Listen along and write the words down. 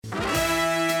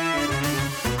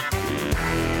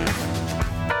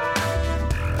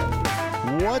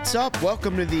What's up?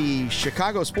 Welcome to the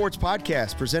Chicago Sports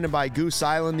Podcast presented by Goose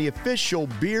Island, the official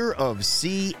beer of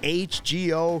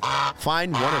CHGO.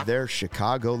 Find one of their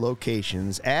Chicago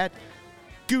locations at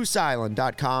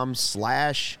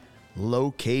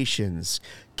gooseisland.com/locations.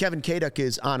 Kevin Kaduk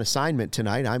is on assignment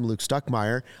tonight. I'm Luke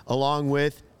Stuckmeyer, along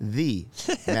with the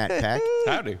Matt Peck.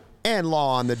 Howdy. And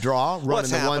Law on the Draw, running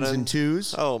What's the happening? ones and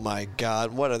twos. Oh, my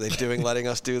God. What are they doing letting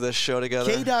us do this show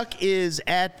together? Kaduk is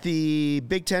at the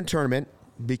Big Ten tournament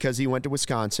because he went to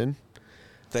Wisconsin.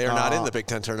 They are not in the Big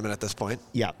Ten tournament at this point.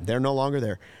 Yeah, they're no longer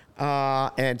there.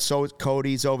 And so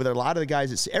Cody's over there. A lot of the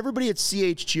guys, everybody at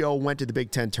CHGO went to the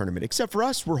Big Ten tournament, except for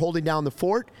us. We're holding down the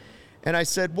fort. And I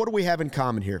said, what do we have in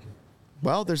common here?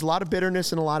 Well, there's a lot of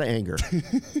bitterness and a lot of anger.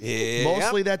 Yep.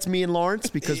 Mostly that's me and Lawrence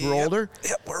because we're older.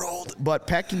 Yep, we're old. But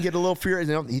Peck can get a little furious.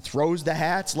 You know, he throws the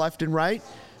hats left and right.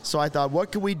 So I thought,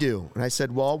 what can we do? And I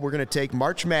said, well, we're going to take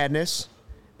March Madness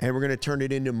and we're going to turn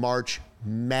it into March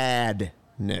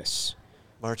Madness.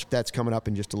 March. That's coming up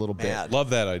in just a little bit. Mad. Love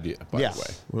that idea, by the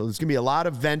way. Well, there's going to be a lot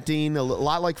of venting, a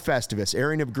lot like Festivus,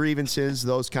 airing of grievances,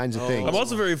 those kinds of things. I'm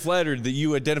also very flattered that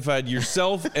you identified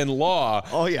yourself and Law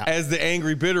as the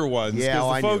angry, bitter ones. Yeah,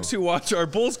 Because the folks knew. who watch our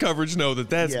Bulls coverage know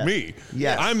that that's me.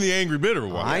 Yes. I'm the angry, bitter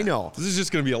one. I know. This is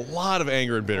just going to be a lot of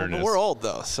anger and bitterness. But we're old,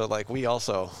 though, so, we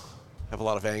also have a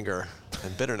lot of anger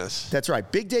and bitterness. That's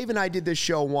right. Big Dave and I did this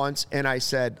show once, and I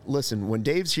said, listen, when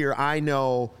Dave's here, I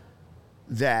know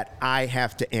that I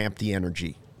have to amp the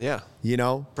energy. Yeah. You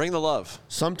know? Bring the love.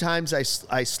 Sometimes I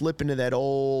slip into that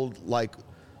old,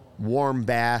 warm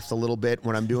bath a little bit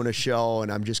when I'm doing a show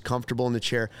and I'm just comfortable in the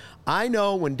chair. I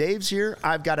know when Dave's here,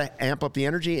 I've got to amp up the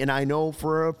energy, and I know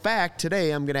for a fact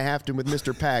today I'm going to have to, with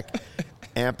Mr. Peck,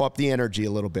 amp up the energy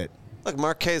a little bit. Look,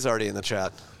 Mark K's already in the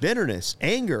chat. Bitterness,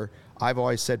 anger. I've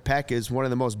always said Peck is one of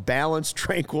the most balanced,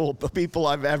 tranquil people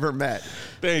I've ever met.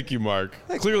 Thank you, Mark.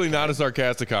 Clearly not a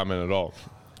sarcastic comment at all.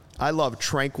 I love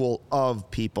tranquil of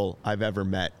people I've ever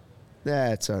met.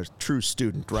 That's a true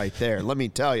student right there, let me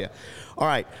tell you. All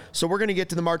right, so we're going to get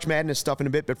to the March Madness stuff in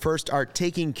a bit, but first, our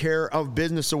Taking Care of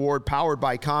Business Award powered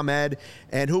by ComEd.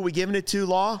 And who are we giving it to,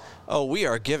 Law? Oh, we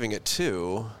are giving it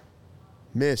to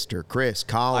Mr. Chris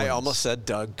Collins. I almost said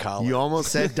Doug Collins. You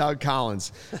almost said Doug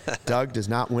Collins. Doug does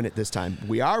not win it this time.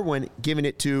 We are giving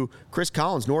it to Chris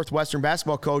Collins, Northwestern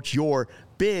basketball coach, your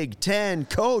Big Ten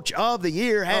Coach of the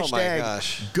Year. Oh, my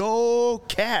gosh. Go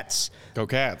Cats. Go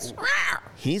Cats.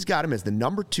 He's got him as the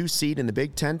number 2 seed in the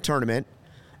Big Ten tournament,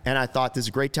 and I thought this is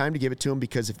a great time to give it to him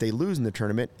because if they lose in the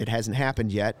tournament, it hasn't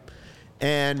happened yet.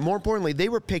 And more importantly, they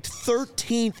were picked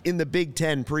 13th in the Big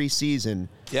Ten preseason.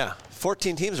 Yeah,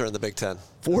 14 teams are in the Big Ten.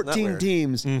 14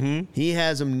 teams. Mm-hmm. He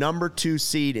has them number 2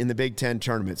 seed in the Big Ten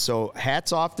tournament. So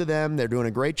hats off to them. They're doing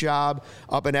a great job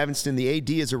up in Evanston. The AD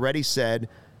has already said,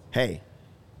 hey,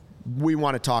 we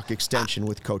want to talk extension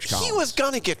with Coach Collins. He was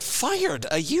going to get fired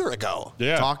a year ago.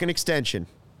 Yeah. Talking extension.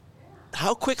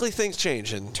 How quickly things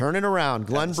change. And Turning around.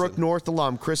 Glenbrook Evanston. North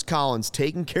alum Chris Collins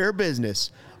taking care of business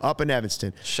up in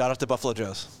Evanston. shout out to Buffalo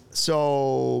Joes.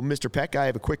 So, Mr. Peck, I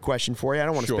have a quick question for you. I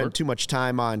don't want to Sure. spend too much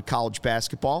time on college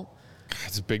basketball.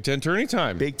 It's Big Ten tourney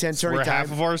time. Big Ten It's tourney where time.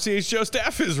 half of our CHGO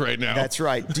staff is right now. That's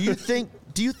right. Do you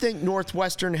think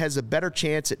Northwestern has a better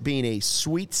chance at being a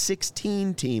Sweet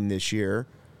 16 team this year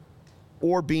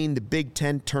or being the Big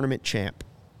Ten tournament champ?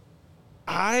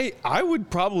 I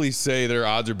would probably say their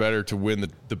odds are better to win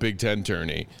the Big Ten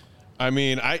tourney. I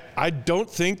mean, I don't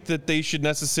think that they should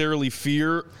necessarily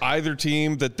fear either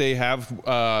team that they have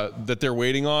that they're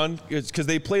waiting on. It's because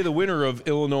they play the winner of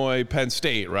Illinois Penn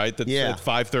State, right? That's at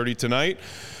 5:30 tonight.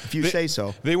 If you say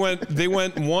so. They went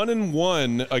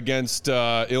 1-1 against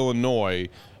Illinois.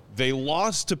 They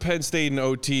lost to Penn State in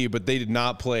OT, but they did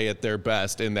not play at their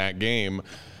best in that game.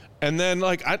 And then,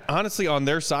 honestly, on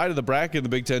their side of the bracket in the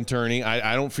Big Ten tourney,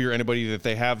 I don't fear anybody that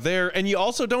they have there. And you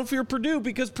also don't fear Purdue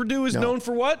because Purdue is known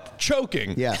for what?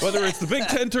 Choking. Yes. Whether it's the Big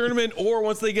Ten tournament or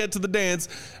once they get to the dance,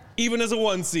 even as a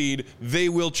 1 seed, they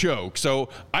will choke. So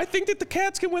I think that the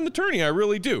Cats can win the tourney. I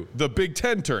really do. The Big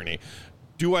Ten tourney.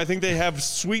 Do I think they have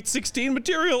Sweet 16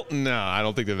 material? No, I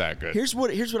don't think they're that good. Here's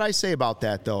what I say about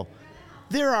that, though.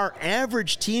 There are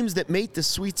average teams that make the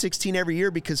Sweet 16 every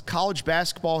year because college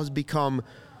basketball has become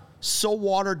so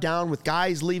watered down with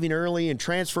guys leaving early and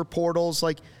transfer portals.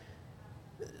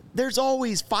 There's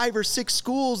always 5 or 6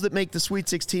 schools that make the Sweet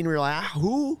 16. We're like,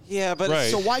 who? Yeah, but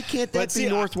Right. So why can't that be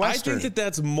Northwestern? I think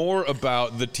that's more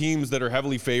about the teams that are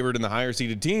heavily favored and the higher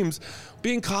seeded teams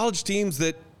being college teams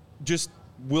that just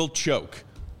will choke.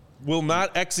 will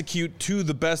not execute to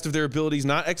the best of their abilities,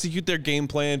 not execute their game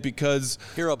plan because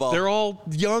Hero ball. they're all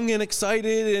young and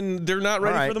excited and they're not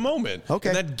ready All right. for the moment. Okay.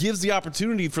 And that gives the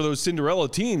opportunity for those Cinderella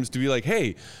teams to be like,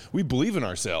 hey, we believe in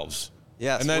ourselves.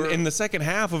 Yes, and then we're- in the second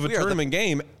half of a we are the- tournament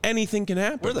game, anything can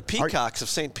happen. We're the Peacocks of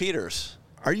St. Peter's.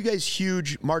 Are you guys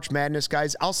huge March Madness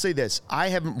guys? I'll say this. I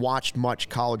haven't watched much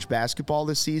college basketball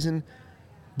this season,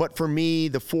 but for me,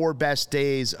 the 4 best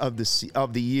days of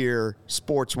the year,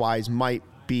 sports-wise, might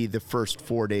be the first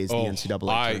 4 days of the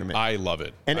NCAA tournament. I love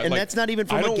it. And that's not even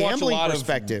from I a don't watch gambling lot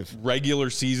perspective. Of regular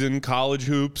season college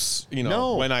hoops,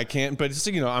 No. when I can. But it's,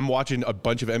 I'm watching a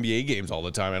bunch of NBA games all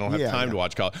the time. I don't have time to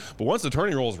watch college. But once the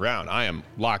tournament rolls around, I am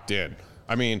locked in.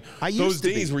 I mean, I those used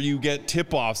to days be. where you get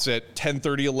tip-offs at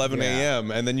 10:30, 11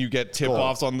 a.m., and then you get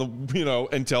tip-offs on the,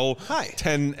 until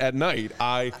 10 at night.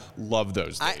 I love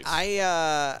those days.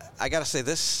 I got to say,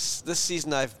 this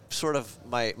season I've sort of,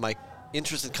 my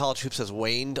interest in college hoops has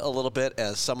waned a little bit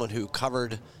as someone who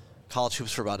covered college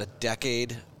hoops for about a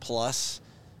decade plus.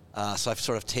 So I've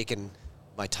sort of taken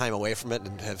my time away from it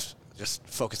and have just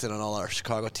focused in on all our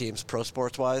Chicago teams, pro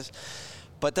sports-wise.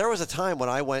 But there was a time when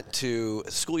I went to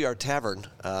Schoolyard Tavern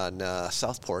on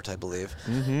Southport, I believe,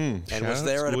 and was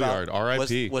there at about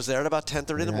R.I.P. was there at about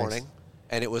 10:30 in the morning,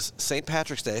 and it was St.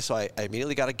 Patrick's Day, so I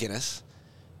immediately got a Guinness,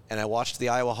 and I watched the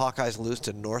Iowa Hawkeyes lose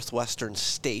to Northwestern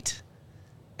State,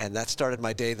 and that started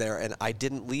my day there. And I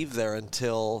didn't leave there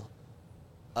until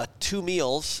 2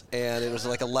 meals, and it was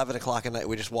like 11 o'clock at night.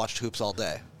 We just watched hoops all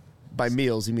day. By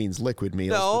meals, he means liquid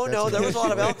meals. No, there was a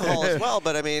lot of alcohol as well.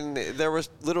 But I mean, there was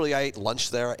literally, I ate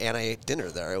lunch there and I ate dinner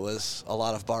there. It was a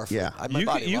lot of bar food.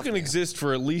 Yeah. You can exist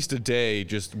for at least a day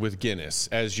just with Guinness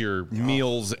as your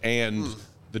meals and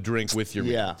the drink with your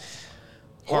meal. Yeah.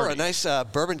 Or a nice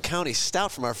Bourbon County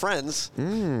stout from our friends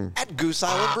at Goose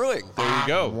Island Brewing. There you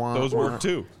go. Those work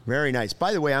too. Very nice.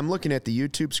 By the way, I'm looking at the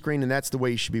YouTube screen, and that's the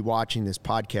way you should be watching this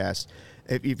podcast.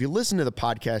 If you listen to the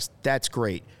podcast, that's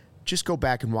great. Just go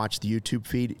back and watch the YouTube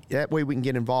feed. That way we can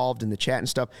get involved in the chat and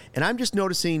stuff. And I'm just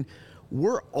noticing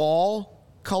we're all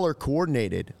color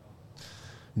coordinated,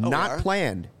 not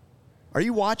planned. Are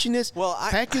you watching this? Well,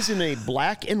 Peck is in a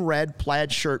black and red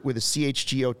plaid shirt with a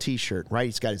CHGO t-shirt, right?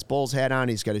 He's got his Bulls hat on.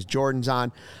 He's got his Jordans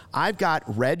on. I've got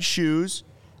red shoes.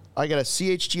 I got a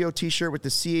CHGO t-shirt with the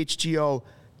CHGO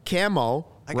camo,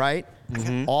 right?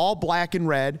 All black and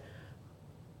red.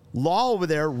 Law over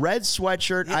there, red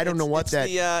sweatshirt. I don't know what that.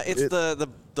 It's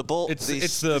the Bull. It's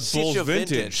the Bulls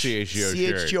vintage CHGO shirt.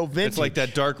 CHGO vintage. It's like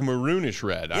that dark maroonish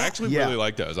red. I actually really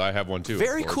like those. I have one too.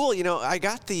 Very cool. I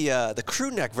got the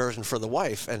crew neck version for the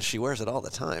wife, and she wears it all the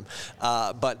time.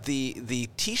 But the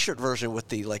T-shirt version with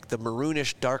the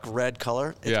maroonish dark red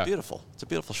color, it's beautiful. It's a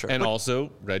beautiful shirt. And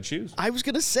also red shoes. I was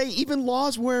gonna say, even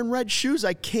Law's wearing red shoes.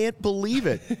 I can't believe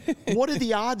it. What are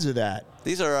the odds of that?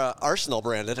 These are Arsenal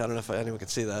branded. I don't know if anyone can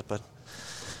see that, but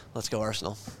let's go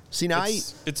Arsenal. See, now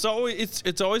it's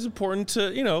always important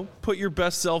to put your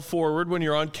best self forward when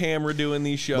you're on camera doing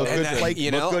these shows.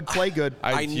 Look good, play good.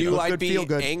 I knew I'd be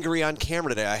angry on camera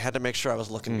today. I had to make sure I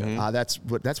was looking good.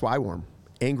 That's why I wore them.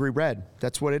 Angry red.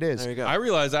 That's what it is. There you go. I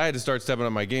realized I had to start stepping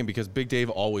up my game because Big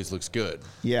Dave always looks good.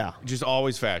 Yeah. Just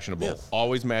always fashionable.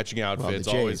 Always matching outfits.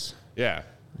 the Jays. Always. Yeah.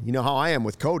 You know how I am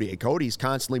with Cody. Cody's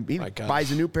constantly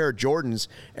buys a new pair of Jordans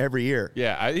every year.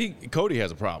 Yeah. I think Cody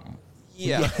has a problem.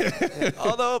 Yeah.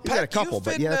 Although, He's got a couple,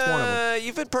 but that's one of them.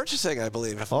 You've been purchasing, I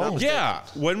believe. If I'm not mistaken. Yeah.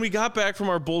 When we got back from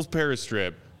our Bulls Paris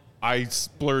trip, I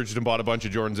splurged and bought a bunch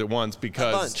of Jordans at once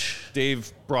because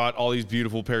Dave brought all these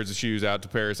beautiful pairs of shoes out to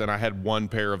Paris, and I had one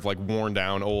pair of worn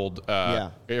down old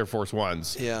Air Force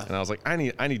Ones. Yeah. And I was like, I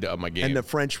need to up my game. And the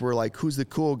French were like, "Who's the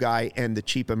cool guy?" and the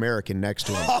cheap American next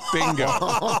to him. Bingo.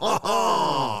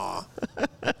 All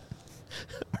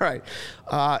right.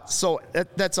 So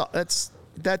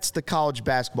that's the college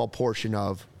basketball portion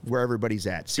of where everybody's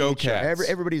at. Go Cats.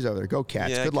 Everybody's over there. Go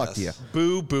Cats. Yeah, Good luck to you.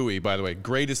 Boo Buie, by the way,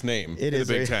 greatest name in the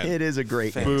Big Ten. It is a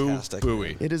great name. Boo Fantastic.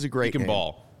 Buie. It is a great He can name.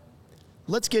 ball.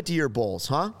 Let's get to your Bulls,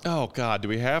 huh? Oh God, do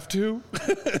we have to?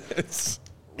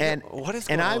 And What is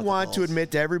and going on I with the want to Bulls?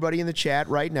 admit to everybody in the chat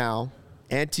right now,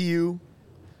 and to you,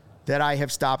 that I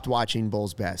have stopped watching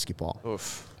Bulls basketball.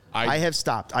 Oof. I have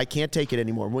stopped. I can't take it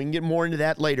anymore. We can get more into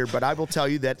that later, but I will tell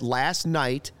you that last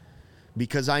night,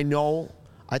 because I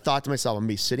thought to myself, I'm going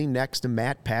to be sitting next to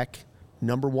Matt Peck,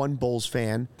 #1 Bulls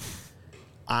fan.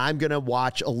 I'm going to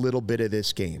watch a little bit of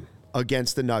this game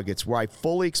against the Nuggets, where I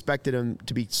fully expected them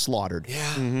to be slaughtered.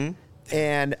 Yeah.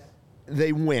 And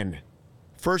they win.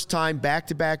 First time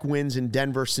back-to-back wins in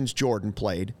Denver since Jordan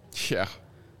played. Yeah.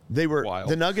 Wild.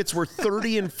 The Nuggets were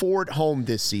 30-4 at home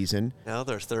this season. Now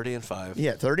they're 30-5.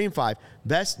 Yeah, 30-5.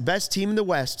 Best team in the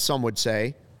West, some would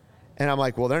say. And I'm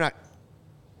like, well, they're not.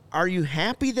 Are you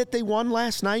happy that they won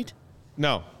last night?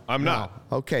 No, I'm not.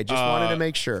 Okay, just wanted to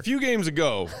make sure. A few games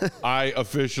ago, I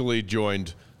officially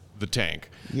joined the tank.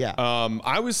 Yeah.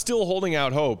 I was still holding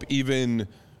out hope, even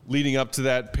leading up to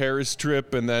that Paris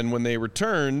trip, and then when they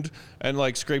returned and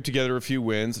like scraped together a few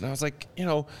wins, and I was like,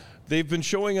 they've been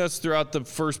showing us throughout the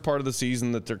first part of the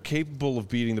season that they're capable of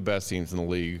beating the best teams in the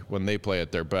league when they play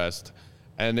at their best.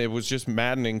 And it was just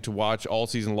maddening to watch all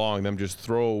season long them just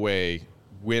throw away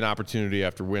win opportunity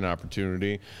after win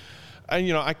opportunity.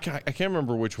 And, I can't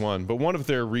remember which one, but one of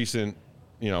their recent,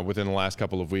 within the last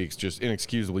couple of weeks, just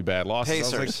inexcusably bad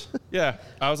losses. Pacers.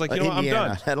 I was like, I'm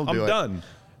Indiana, done. I'm done.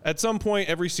 At some point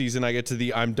every season, I get to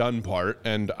the I'm done part,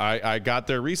 and I got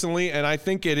there recently, and I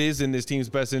think it is in this team's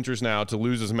best interest now to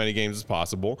lose as many games as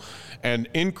possible and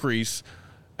increase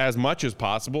as much as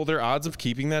possible their odds of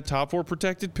keeping that top 4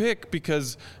 protected pick,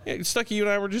 because Stuckey, you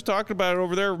and I were just talking about it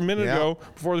over there a minute ago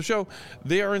before the show.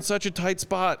 They are in such a tight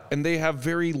spot, and they have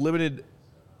very limited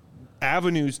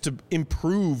avenues to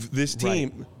improve this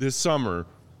team this summer,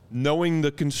 knowing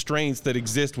the constraints that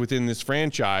exist within this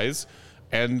franchise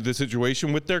and the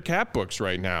situation with their cap books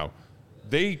right now.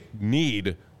 They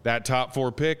need that top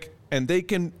 4 pick, and they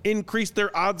can increase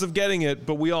their odds of getting it,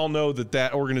 but we all know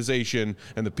that organization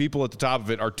and the people at the top of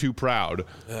it are too proud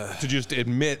to just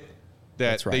admit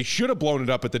that they should have blown it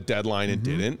up at the deadline and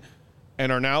didn't, and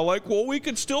are now like, well, we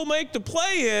could still make the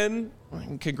play-in.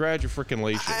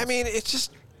 Congratulations. I mean, it's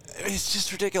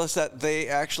just ridiculous that they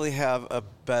actually have a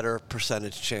better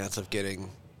percentage chance of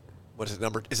getting. What is it,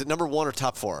 number? Is it number 1 or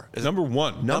top 4? Is number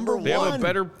 1. Number They one.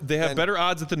 have better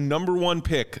odds at the number 1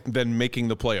 pick than making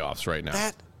the playoffs right now.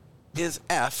 That is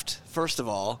effed, first of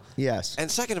all. Yes.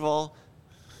 And second of all,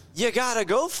 you gotta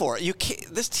go for it. You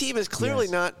can't, this team is clearly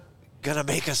not gonna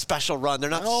make a special run. They're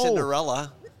not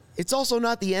Cinderella. It's also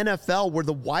not the NFL where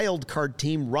the wild card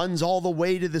team runs all the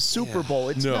way to the Super Bowl.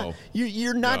 It's not.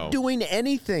 You're not doing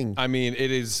anything. I mean,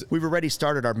 it is. We've already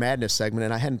started our madness segment,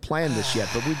 and I hadn't planned this yet,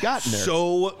 but we've gotten there.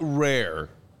 So rare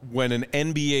when an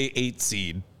NBA 8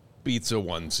 seed beats a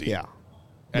 1 seed. Yeah.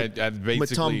 And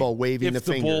basically, Mutombo waving the if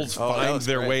the finger. Bulls find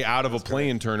their way out of a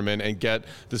play-in tournament and get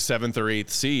the 7th or 8th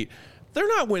seed, they're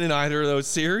not winning either of those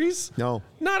series. No.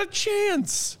 Not a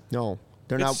chance. No.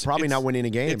 They're probably not winning a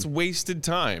game. It's wasted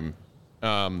time.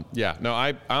 I'm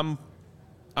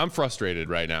frustrated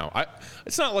right now.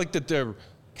 It's not like that their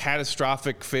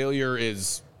catastrophic failure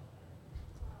is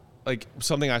like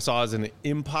something I saw as an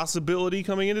impossibility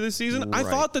coming into this season. I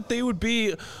thought that they would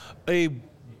be a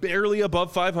barely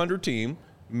above 500 team.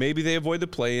 Maybe they avoid the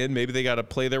play-in. Maybe they got to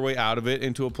play their way out of it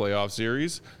into a playoff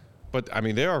series. But, I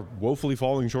mean, they are woefully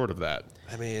falling short of that.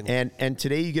 I mean, and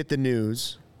today you get the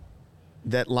news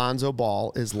that Lonzo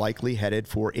Ball is likely headed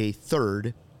for a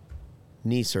 3rd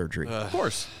knee surgery. Of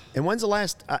course. And when's the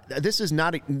last? This is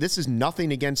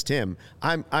nothing against him.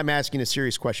 I'm asking a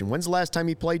serious question. When's the last time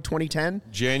he played? 2010.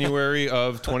 January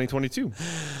of 2022.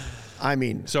 I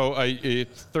mean, so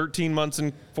 13 months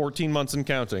and 14 months and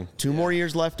counting. 2 more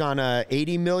years left on a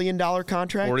 $80 million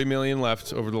contract. $40 million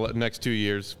left over the next 2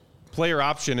 years. Player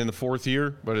option in the 4th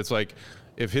year, but it's like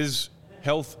if his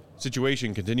health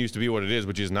situation continues to be what it is,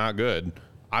 which is not good,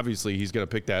 obviously he's going to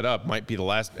pick that up. Might be the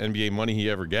last NBA money he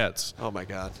ever gets. oh my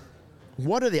God.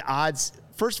 What are the odds?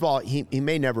 First of all, he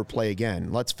may never play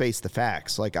again. Let's face the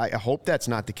facts. Like, I hope that's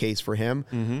not the case for him.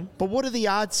 Mm-hmm. But what are the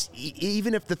odds,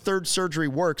 even if the 3rd surgery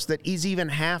works, that he's even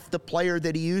half the player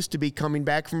that he used to be coming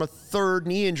back from a 3rd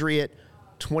knee injury at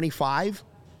 25?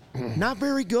 Not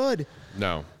very good.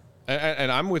 No.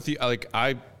 And I'm with you. Like,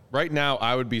 right now,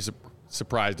 I would be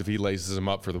surprised if he laces him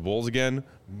up for the Bulls again.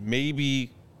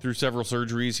 Maybe through several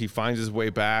surgeries, he finds his way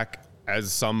back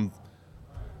as some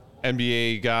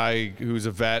NBA guy who's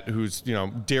a vet, who's,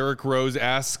 Derrick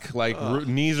Rose-esque, like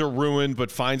knees are ruined,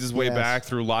 but finds his way back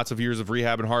through lots of years of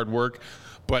rehab and hard work.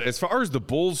 But as far as the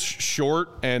Bulls' short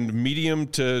and medium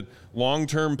to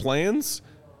long-term plans,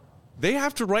 they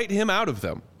have to write him out of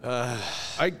them.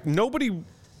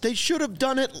 They should have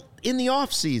done it in the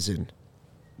offseason.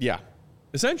 Yeah.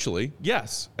 Essentially,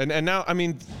 yes. And now, I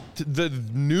mean, the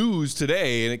news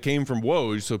today, and it came from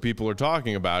Woj, so people are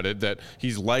talking about it, that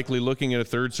he's likely looking at a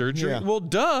 3rd surgery. Yeah. Well,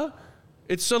 duh.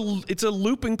 It's a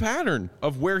looping pattern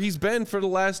of where he's been for the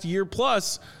last year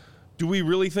plus. Do we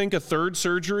really think a 3rd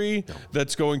surgery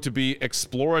that's going to be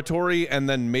exploratory and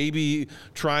then maybe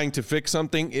trying to fix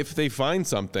something if they find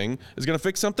something is going to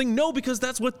fix something? No, because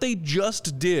that's what they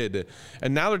just did.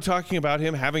 And now they're talking about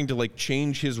him having to,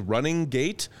 change his running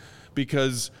gait,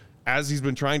 because as he's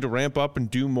been trying to ramp up and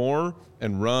do more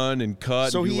and run and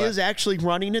cut. So and he is actually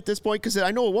running at this point? Because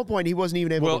I know at one point he wasn't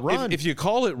even able to run. If you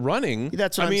call it running,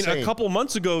 that's what I mean, saying. A couple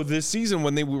months ago this season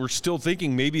when we were still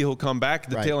thinking maybe he'll come back at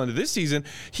the tail end of this season,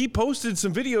 he posted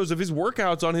some videos of his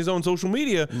workouts on his own social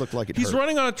media. Looked like he's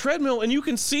running on a treadmill, and you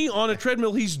can see on a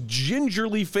treadmill he's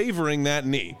gingerly favoring that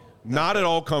knee. Not at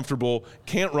all comfortable,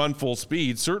 can't run full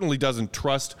speed, certainly doesn't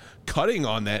trust cutting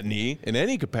on that knee in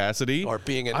any capacity. Or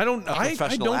being a I don't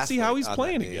see how he's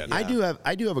playing again. Yeah.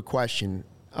 I do have a question,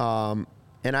 and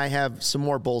I have some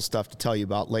more Bulls stuff to tell you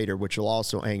about later, which will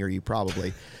also anger you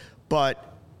probably.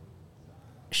 But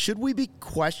should we be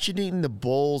questioning the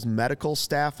Bulls medical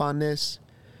staff on this?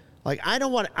 Like, I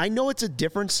know it's a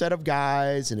different set of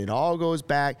guys, and it all goes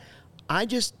back. I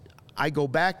go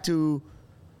back to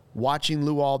watching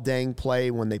Luol Deng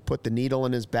play when they put the needle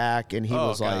in his back, and he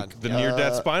was like the near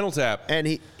death spinal tap, and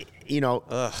he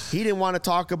didn't want to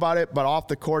talk about it, but off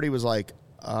the court he was like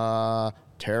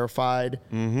terrified,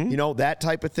 that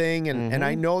type of thing, and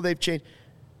I know they've changed.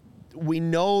 We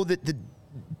know that the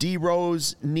D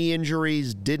Rose knee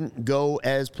injuries didn't go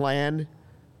as planned,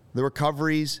 the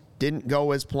recoveries didn't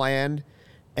go as planned,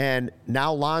 and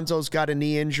now Lonzo's got a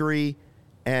knee injury,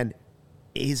 and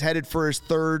he's headed for his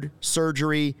third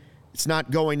surgery. It's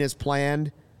not going as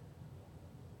planned.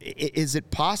 Is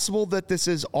it possible that this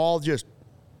is all just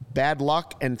bad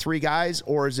luck and three guys,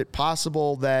 or is it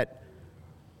possible that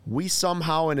we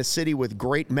somehow in a city with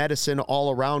great medicine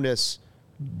all around us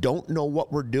don't know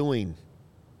what we're doing?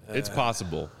 It's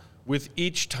possible. With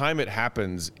each time it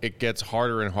happens, it gets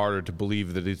harder and harder to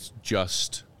believe that it's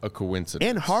just a coincidence.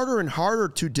 And harder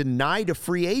to deny to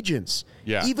free agents.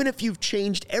 Yeah. Even if you've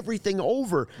changed everything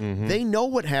over, they know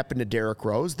what happened to Derrick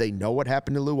Rose. They know what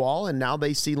happened to Luol, and now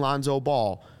they see Lonzo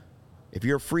Ball. If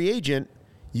you're a free agent,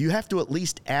 you have to at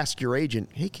least ask your agent,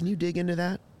 hey, can you dig into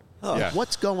that? Oh. Yeah.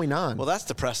 What's going on? Well, that's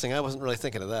depressing. I wasn't really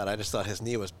thinking of that. I just thought his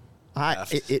knee was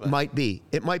It might be.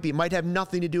 It might be. It might have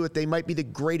nothing to do with. They might be the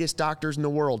greatest doctors in the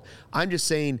world. I'm just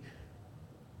saying,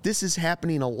 this is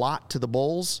happening a lot to the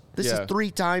Bulls. This is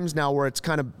 3 times now where it's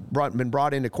kind of been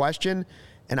brought into question,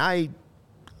 and I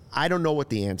don't know what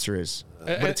the answer is,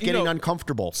 but it's getting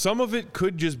uncomfortable. Some of it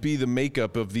could just be the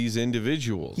makeup of these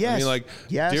individuals. Yes. I mean, like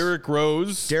Yes. Derrick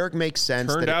Rose. Derrick makes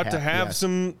sense. Turned out to have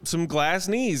some glass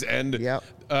knees, and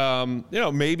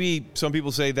maybe some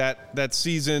people say that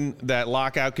season, that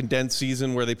lockout condensed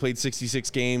season where they played 66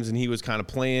 games and he was kind of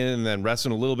playing and then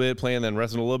resting a little bit, playing then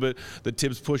resting a little bit. The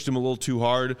Tibbs pushed him a little too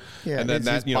hard, and then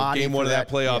that game one of that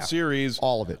playoff series,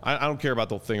 all of it. I don't care about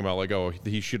the thing about like, oh,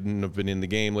 he shouldn't have been in the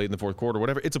game late in the fourth quarter,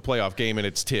 whatever. It's a playoff game and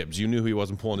it's Tibbs. You knew he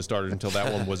wasn't pulling the starters until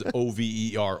that one was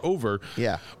over.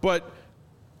 Yeah, but.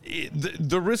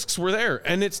 The risks were there,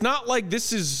 and it's not like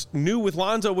this is new with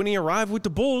Lonzo. When he arrived with the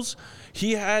Bulls,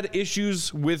 he had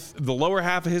issues with the lower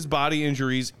half of his body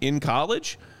injuries in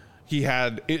college. He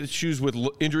had issues with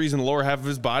injuries in the lower half of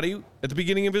his body at the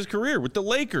beginning of his career with the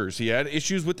Lakers. He had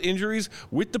issues with injuries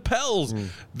with the Pels.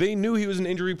 They knew he was an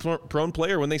injury-prone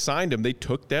player when they signed him. They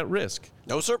took that risk.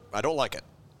 No, sir, I don't like it.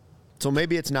 So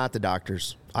maybe it's not the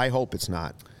doctors. I hope it's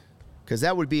not, because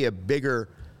that would be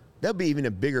even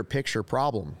a bigger picture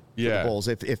problem for the Bulls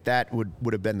if that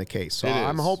would have been the case. So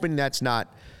I'm hoping that's not,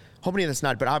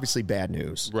 but obviously bad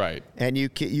news. Right. And you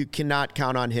cannot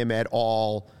count on him at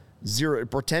all. Zero.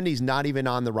 Pretend he's not even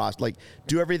on the roster. Like,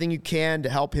 do everything you can to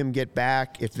help him get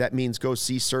back. If that means go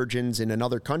see surgeons in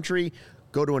another country,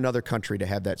 go to another country to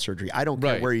have that surgery. I don't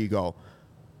care where you go.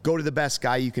 Go to the best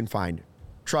guy you can find.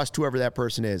 Trust whoever that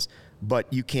person is, but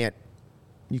you can't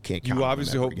count on him. You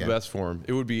obviously hope again. the best for him.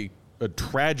 It would be a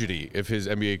tragedy if his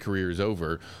NBA career is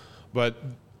over, but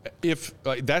if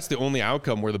that's the only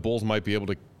outcome where the Bulls might be able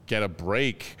to get a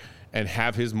break and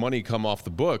have his money come off the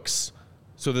books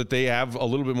so that they have a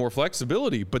little bit more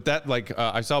flexibility. But that,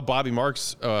 I saw Bobby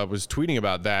Marks was tweeting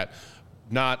about that,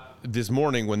 not this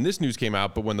morning when this news came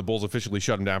out, but when the Bulls officially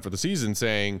shut him down for the season,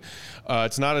 saying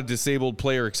it's not a disabled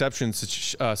player exception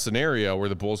scenario where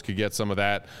the Bulls could get some of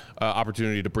that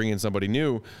opportunity to bring in somebody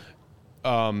new.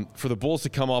 For the Bulls to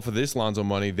come off of this Lonzo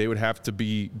money, they would have to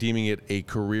be deeming it a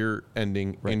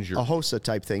career-ending injury. A HOSA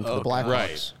type thing for the Blackhawks.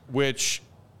 Right, which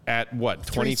at what,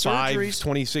 25,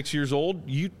 26 years old,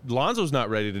 Lonzo's not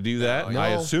ready to do that, I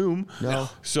assume. No.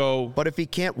 So, but if he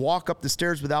can't walk up the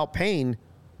stairs without pain,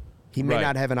 he may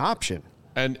not have an option.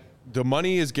 And the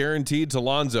money is guaranteed to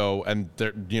Lonzo, and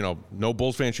no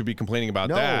Bulls fan should be complaining about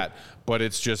that, but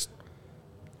it's just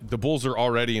the Bulls are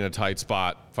already in a tight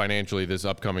spot financially this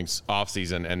upcoming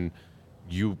offseason, and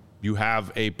you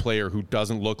have a player who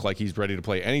doesn't look like he's ready to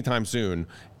play anytime soon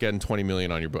getting $20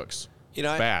 million on your books.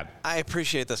 Bad. I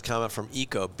appreciate this comment from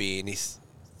Eco B, and he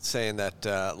saying that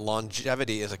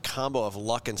longevity is a combo of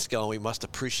luck and skill, and we must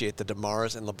appreciate the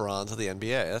DeMars and LeBrons of the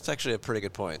NBA. That's actually a pretty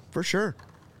good point. For sure.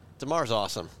 DeMar's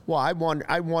awesome. Well, I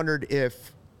wondered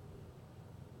if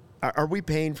are we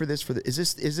paying for this?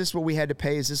 Is this what we had to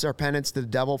pay? Is this our penance to the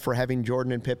devil for having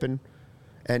Jordan and Pippen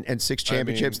and 6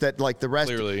 championships? That like the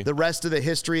rest of the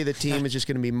history of the team is just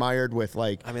going to be mired with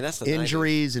that's the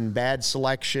injuries 90s. And bad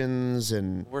selections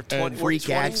and freak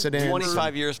accidents.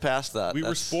 25 years past that. We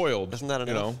were spoiled. Isn't that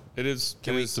enough? It is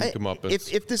some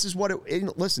comeuppance. If this is what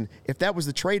it listen, if that was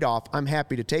the trade-off, I'm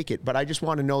happy to take it. But I just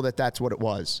want to know that that's what it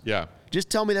was. Yeah. Just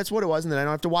tell me that's what it was, and then I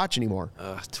don't have to watch anymore.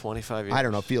 25 years. I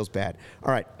don't know. It feels bad. All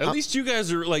right. At least you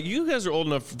guys are old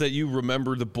enough that you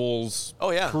remember the Bulls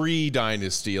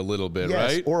pre-dynasty a little bit,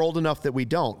 yes, right? Or old enough that we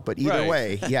don't. But either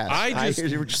way, yes. I hear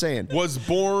what you're saying. Was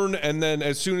born, and then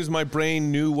as soon as my brain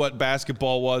knew what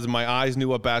basketball was, and my eyes knew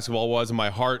what basketball was, and my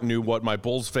heart knew what my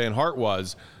Bulls fan heart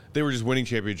was, they were just winning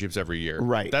championships every year.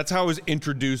 Right. That's how I was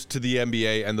introduced to the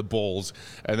NBA and the Bulls,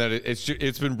 and then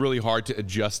it's been really hard to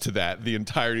adjust to that the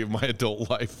entirety of my adult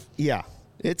life. Yeah.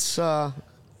 It's sorry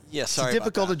it's a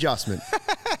difficult adjustment.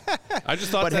 I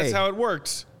just thought that's how it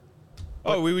worked.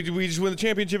 Oh, we just win the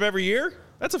championship every year?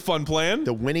 That's a fun plan.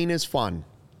 The winning is fun.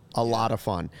 A lot of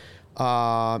fun.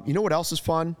 You know what else is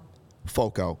fun?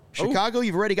 FOCO. Chicago,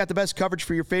 you've already got the best coverage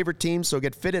for your favorite team, so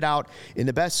get fitted out in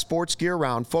the best sports gear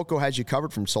around. FOCO has you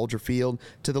covered from Soldier Field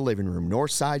to the living room,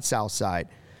 north side, south side.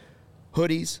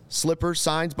 Hoodies, slippers,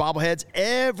 signs, bobbleheads,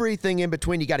 everything in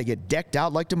between. You got to get decked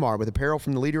out like DeMar with apparel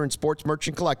from the leader in sports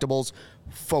merchant collectibles,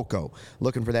 FOCO.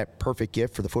 Looking for that perfect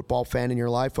gift for the football fan in your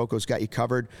life? FOCO's got you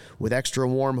covered with extra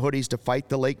warm hoodies to fight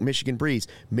the Lake Michigan breeze.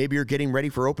 Maybe you're getting ready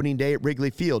for opening day at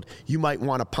Wrigley Field. You might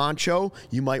want a poncho.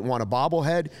 You might want a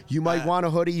bobblehead. You might want a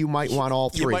hoodie. You might want all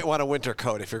three. You might want a winter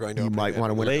coat if you're going to open might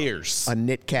want a winter layers. A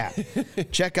knit cap.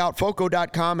 Check out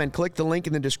FOCO.com and click the link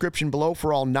in the description below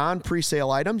for all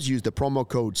non-presale items. Use the promo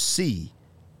code CHGO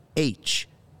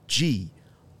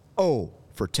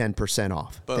for 10%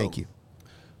 off. Boom. Thank you.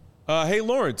 Hey,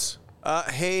 Lawrence.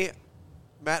 Hey,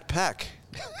 Matt Peck.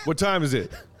 What time is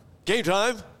it? Game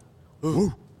time.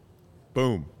 Ooh.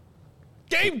 Boom.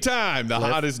 Game Time, the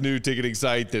hottest new ticketing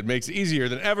site that makes it easier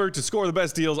than ever to score the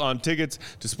best deals on tickets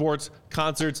to sports,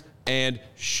 concerts, and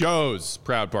shows.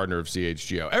 Proud partner of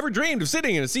CHGO. Ever dreamed of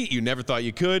sitting in a seat you never thought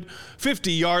you could?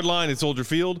 50-yard line at Soldier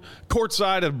Field,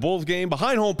 courtside at a Bulls game,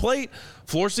 behind home plate,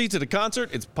 floor seats at a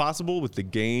concert. It's possible with the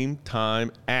Game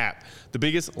Time app. The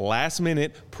biggest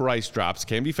last-minute price drops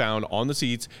can be found on the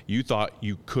seats you thought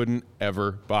you couldn't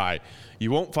ever buy.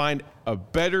 You won't find a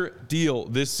better deal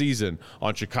this season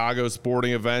on Chicago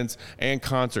sporting events and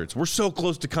concerts. We're so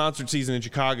close to concert season in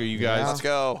Chicago, you guys. Yeah. Let's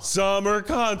go. Summer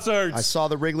concerts. I saw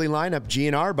the Wrigley lineup.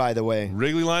 GNR, by the way.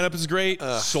 Wrigley lineup is great.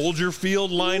 Soldier Field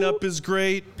lineup is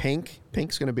great.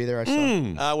 Pink's going to be there, I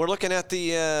saw. We're looking at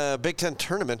the Big Ten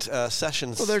tournament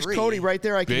session. Well, there's 3. Cody right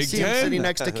there. I can Big see Ten. him sitting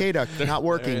next to Kada, not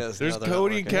working. There he is. There's No, they're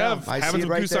Cody not and working. Kev I see having it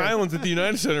some right Goose there. Islands at the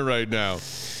United Center right now.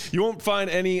 You won't find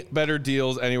any better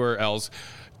deals anywhere else.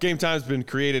 Game Time's been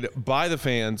created by the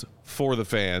fans for the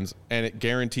fans, and it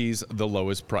guarantees the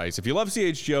lowest price. If you love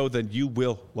CHGO, then you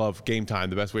will love Game Time.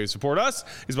 The best way to support us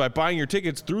is by buying your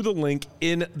tickets through the link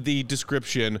in the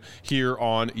description here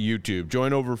on YouTube.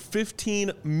 Join over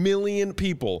 15 million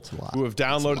people who have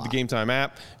downloaded the Game Time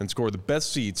app and score the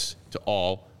best seats to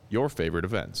all your favorite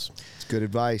events. It's good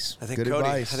advice. I think Good Cody.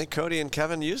 advice. I think Cody and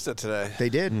Kevin used it today. They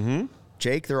did. Mm-hmm.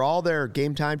 Jake, they're all there.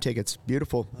 Game Time tickets.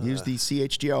 Beautiful. Use the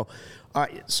CHGO. All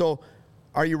right, so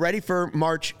are you ready for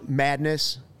March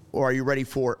Madness, or are you ready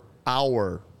for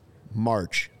our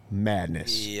March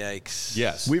Madness? Yikes.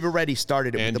 Yes. We've already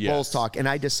started it And with the Bulls talk, and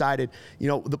I decided,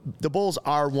 the Bulls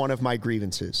are one of my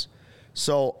grievances.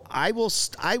 So I will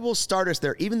start us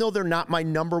there. Even though they're not my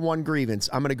number one grievance,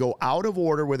 I'm going to go out of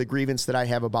order with a grievance that I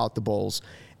have about the Bulls.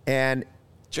 And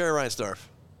Jerry Reinsdorf.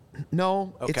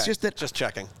 no, Okay. it's just that Just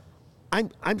checking.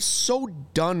 I'm so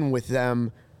done with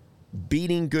them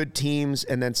beating good teams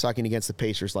and then sucking against the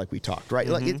Pacers like we talked, right?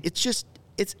 Like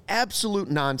it's absolute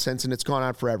nonsense, and it's gone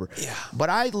on forever. Yeah. But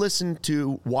I listened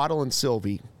to Waddle and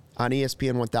Sylvie on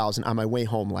ESPN 1000 on my way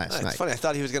home last night. It's funny. I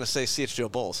thought he was going to say CHGO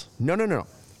Bulls. No.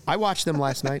 I watched them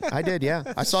last night. I did, yeah.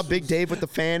 I saw Big Dave with the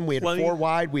fan. We had four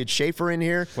wide. We had Schaefer in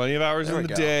here. Plenty of hours There in we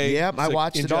the go. day. Yep, I to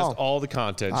watched it ingest all. the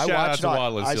content. I Shout out watched to it all.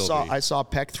 Waddle and Sylvie. I saw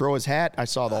Peck throw his hat. I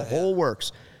saw the whole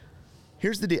works.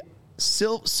 Here's the deal.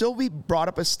 Sylvie brought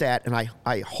up a stat, and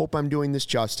I hope I'm doing this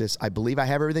justice. I believe I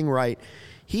have everything right.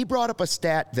 He brought up a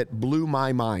stat that blew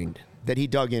my mind that he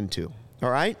dug into. All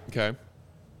right? Okay.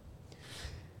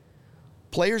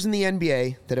 Players in the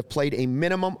NBA that have played a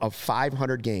minimum of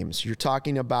 500 games. You're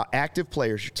talking about active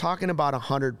players. You're talking about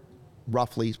 100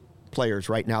 roughly players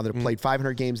right now that have played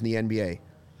 500 games in the NBA.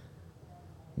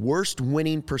 Worst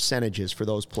winning percentages for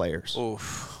those players.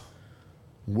 Oof.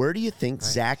 Where do you think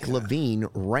Zach LaVine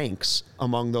ranks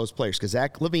among those players? Because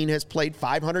Zach LaVine has played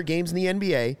 500 games in the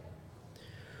NBA.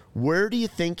 Where do you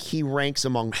think he ranks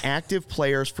among active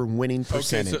players for winning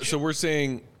percentage? Okay, so we're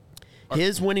saying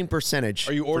his winning percentage.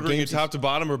 Are you for ordering it games top to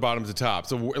bottom or bottom to top?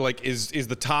 So, like, is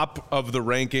the top of the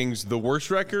rankings the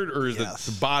worst record, or is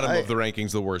the bottom of the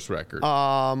rankings the worst record?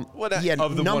 yeah,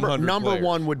 of the number 100 players.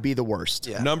 one would be the worst.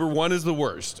 Yeah. Number one is the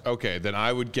worst. Okay, then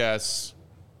I would guess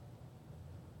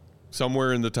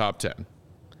somewhere in the top 10.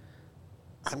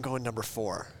 I'm going number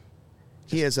 4.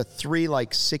 He has a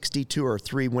 3.62 or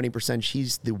 3 winning percentage.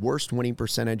 He's the worst winning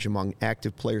percentage among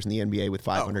active players in the NBA with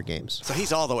 500 games. So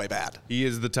he's all the way bad. He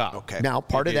is the top. Okay. Now,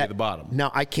 part of AKA that, the bottom.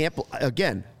 Now, I can't.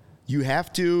 Again, you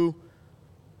have to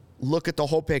look at the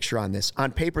whole picture on this.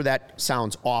 On paper, that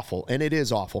sounds awful, and it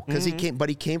is awful because he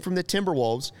came from the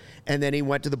Timberwolves, and then he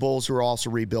went to the Bulls, who are also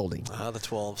rebuilding. The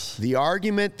 12s. The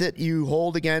argument that you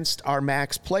hold against our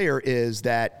max player is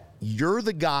that you're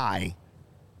the guy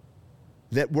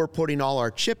that we're putting all our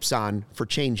chips on for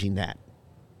changing that.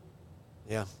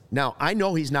 Yeah. Now, I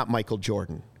know he's not Michael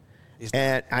Jordan. He's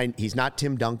not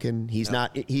Tim Duncan. He's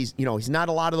not not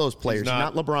a lot of those players. He's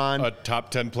not LeBron. A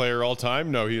top 10 player all time?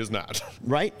 No, he is not.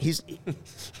 Right? He's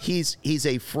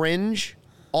a fringe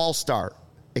all-star.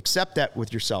 Accept that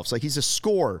with yourself. So he's a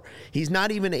scorer. He's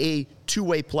not even a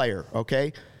two-way player,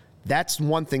 okay? That's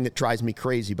one thing that drives me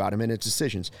crazy about him and his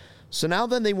decisions. So now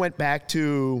then they went back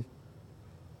to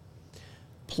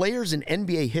players in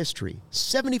NBA history,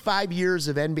 75 years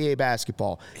of NBA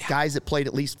basketball, guys that played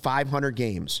at least 500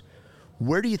 games.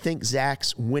 Where do you think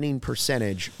Zach's winning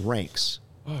percentage ranks?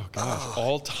 Oh, gosh.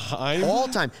 All time? All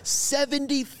time.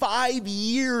 75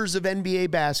 years of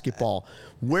NBA basketball.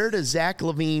 Where does Zach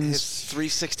LaVine's It's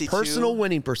 362. personal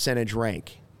winning percentage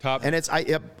rank? Top 20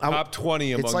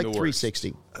 among It's like the worst.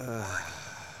 360.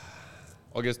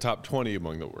 I'll guess top 20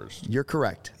 among the worst. You're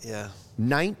correct. Yeah.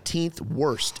 19th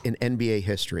worst in NBA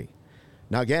history.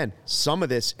 Now, again, some of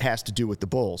this has to do with the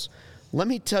Bulls. Let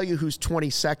me tell you who's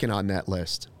 22nd on that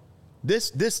list.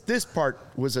 This part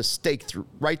was a stake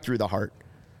right through the heart.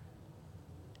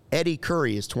 Eddie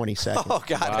Curry is 22nd. Oh,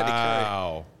 God,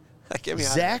 Wow. Eddie Curry. Get me out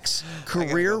of Zach's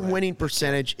career winning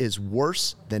percentage is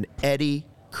worse than Eddie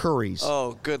Curry's.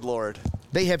 Oh, good Lord.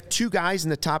 They have two guys in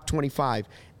the top 25.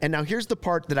 And now here's the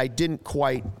part that I didn't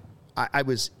quite, I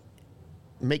was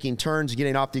making turns,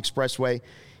 getting off the expressway.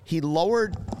 He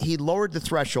lowered the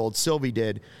threshold, Sylvie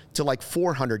did, to like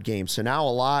 400 games. So now a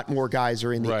lot more guys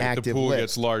are in the active the pool list.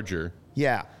 gets larger.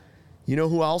 Yeah. You know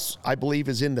who else I believe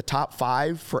is in the top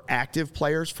 5 for active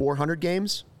players, 400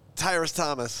 games? Tyrus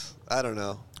Thomas. I don't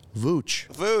know. Vooch.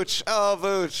 Vooch. Oh,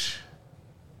 Vooch.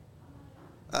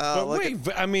 But wait,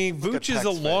 Vooch is Peck's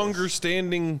a face.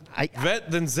 longer-standing vet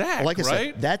than Zach, Like I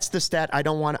right? said, that's the stat I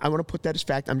want to put that as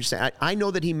fact. I'm just saying, I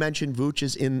know that he mentioned Vooch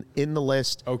is in the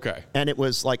list. Okay. And it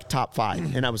was like top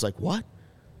 5. And I was like, what?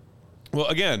 Well,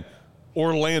 again,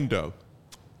 Orlando,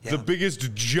 the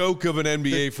biggest joke of an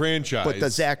NBA franchise. But the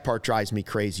Zach part drives me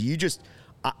crazy. You just,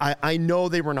 I know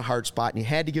they were in a hard spot, and you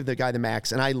had to give the guy the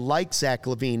max. And I like Zach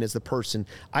LaVine as the person.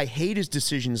 I hate his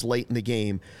decisions late in the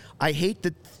game. I hate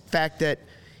the fact that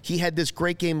he had this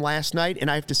great game last night, and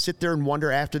I have to sit there and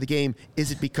wonder after the game, is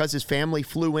it because his family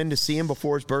flew in to see him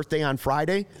before his birthday on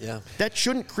Friday? Yeah. That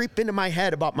shouldn't creep into my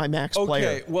head about my max player.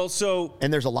 Okay, well, so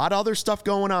And there's a lot of other stuff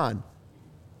going on.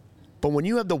 But when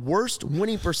you have the worst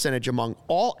winning percentage among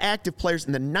all active players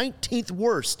and the 19th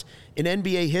worst in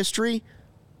NBA history,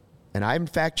 and I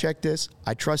haven't fact-checked this,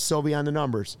 I trust Sylvie on the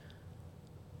numbers.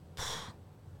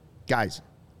 Guys,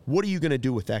 what are you going to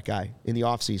do with that guy in the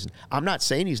offseason? I'm not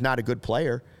saying he's not a good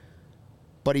player,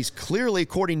 but he's clearly,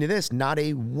 according to this, not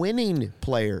a winning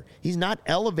player. He's not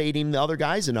elevating the other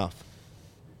guys enough.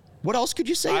 What else could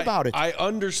you say about it? I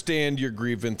understand your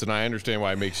grievance, and I understand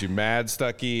why it makes you mad,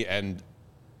 Stuckey. And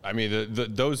I mean,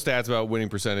 those stats about winning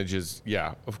percentages,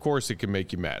 yeah, of course it can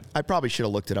make you mad. I probably should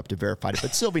have looked it up to verify it,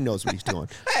 but Sylvie knows what he's doing.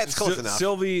 Hey, it's close enough.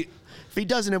 Sylvie, If he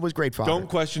doesn't, it was great fodder. don't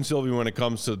question Sylvie when it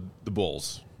comes to the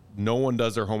Bulls. No one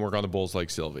does their homework on the Bulls like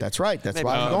Sylvie. That's right. That's Maybe.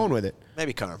 why I'm going with it.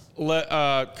 Maybe Carm.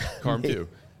 Carm too.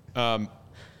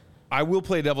 I will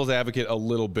play devil's advocate a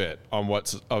little bit on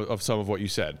of some of what you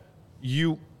said.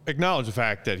 You acknowledge the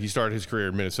fact that he started his career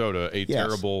in Minnesota, a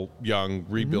terrible young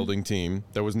rebuilding team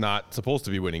that was not supposed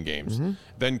to be winning games.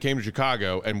 Then came to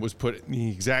Chicago and was put in the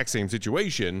exact same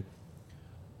situation.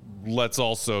 Let's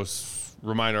also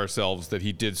remind ourselves that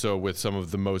he did so with some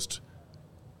of the most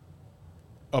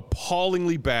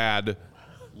appallingly bad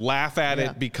laugh at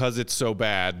it because it's so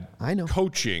bad. I know.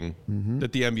 Coaching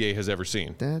that the NBA has ever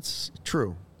seen. That's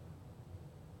true.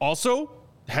 Also,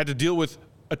 had to deal with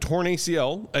a torn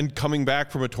ACL and coming back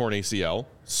from a torn ACL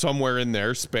somewhere in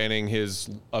there, spanning his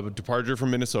departure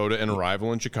from Minnesota and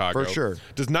arrival in Chicago. For sure.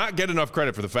 Does not get enough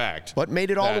credit for the fact. But made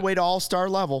it all the way to all-star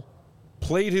level.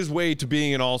 Played his way to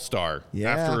being an all-star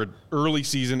after an early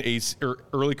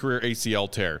career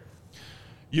ACL tear.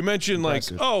 You mentioned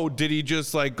Impressive. did he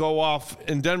just go off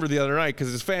in Denver the other night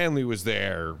because his family was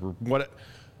there? Or what?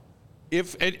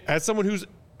 As someone who's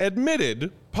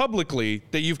admitted publicly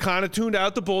that you've kind of tuned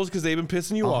out the Bulls because they've been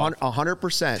pissing you off.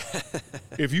 100%.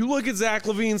 If you look at Zach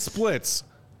LaVine's splits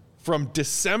from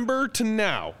December to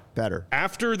now, Better.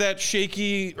 after that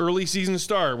shaky early season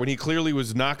start when he clearly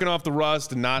was knocking off the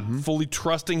rust and not fully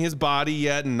trusting his body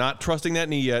yet and not trusting that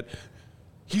knee yet,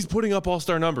 he's putting up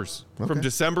all-star numbers. From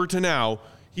December to now,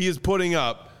 he is putting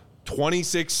up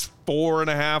 26,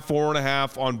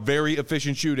 4.5 on very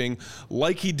efficient shooting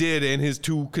like he did in his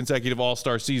 2 consecutive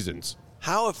all-star seasons.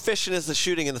 How efficient is the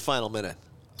shooting in the final minute?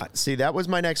 See, that was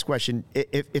my next question.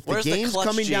 If the Where's the game's clutch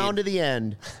coming gene? down to the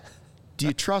end, do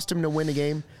you trust him to win a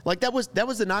game? Like that was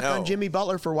the knock on No. Jimmy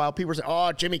Butler for a while. People were saying,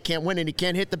 "Oh, Jimmy can't win and he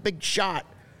can't hit the big shot.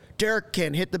 Derek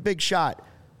can't hit the big shot."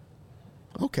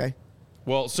 Okay.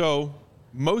 Well, so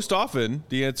most often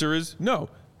the answer is no.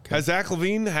 Has Zach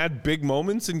LaVine had big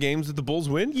moments in games that the Bulls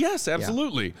win? Yes,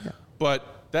 absolutely. Yeah.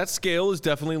 But that scale is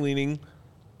definitely leaning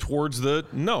towards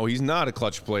no, he's not a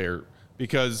clutch player.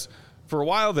 Because for a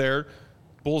while there,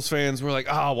 Bulls fans were like,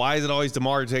 why is it always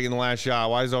DeMar taking the last shot?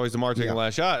 Why is it always DeMar taking the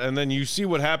last shot? And then you see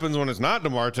what happens when it's not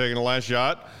DeMar taking the last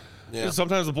shot. Yeah.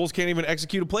 Sometimes the Bulls can't even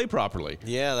execute a play properly.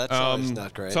 Yeah, that's always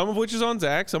not great. Some of which is on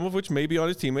Zach, some of which may be on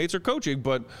his teammates or coaching.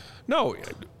 But no,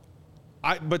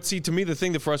 but see, to me, the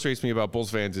thing that frustrates me about Bulls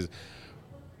fans is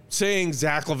saying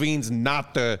Zach LaVine's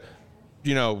not the,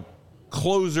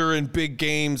 closer in big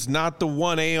games, not the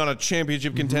 1A on a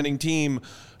championship contending team.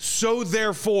 So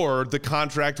therefore, the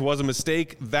contract was a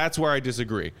mistake. That's where I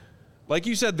disagree. Like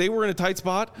you said, they were in a tight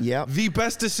spot. Yep. The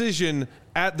best decision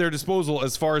at their disposal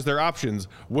as far as their options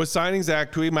was signing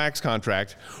Zach to a max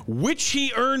contract, which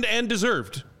he earned and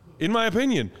deserved, in my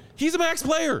opinion. He's a max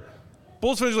player.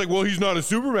 Bulls fans are like, well, he's not a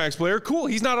Supermax player. Cool,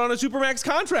 he's not on a Supermax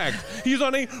contract. He's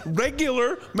on a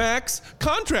regular max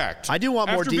contract. I do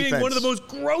want more After being defense. one of the most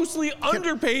grossly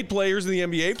underpaid players in the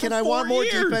NBA for Can I 4 want more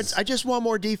years. defense? I just want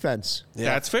more defense. Yeah.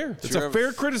 That's fair. It's Sure. a fair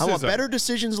I criticism. want better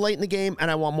decisions late in the game, and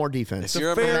I want more defense. If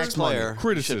you're a fair max player, you should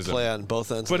criticism. play on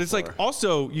both ends But of the it's like, floor.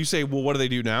 also, you say, well, what do they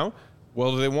do now?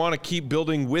 Well, they want to keep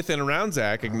building with and around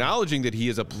Zach, acknowledging that he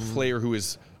is a player who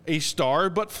is a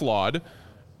star but flawed,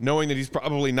 knowing that he's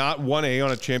probably not 1A on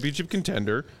a championship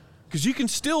contender, because you can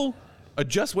still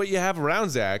adjust what you have around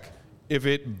Zach if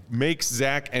it makes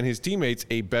Zach and his teammates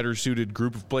a better suited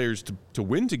group of players to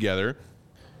win together.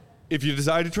 If you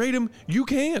decide to trade him, you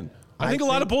can. I think a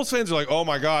lot of Bulls fans are like, oh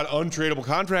my God, untradeable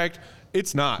contract.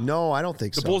 It's not. No, I don't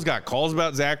think The so. Bulls got calls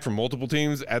about Zach from multiple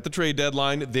teams at the trade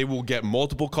deadline. They will get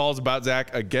multiple calls about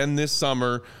Zach again this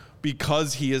summer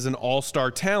because he is an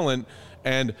all-star talent,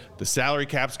 and the salary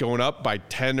cap's going up by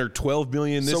 10 or 12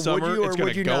 million this So would summer. you or It's going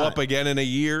would to you go not? up again in a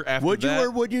year after Would you that. or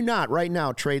would you not right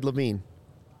now trade LaVine?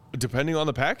 Depending on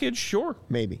the package, sure.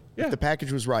 Maybe. Yeah. If the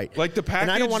package was right. Like the package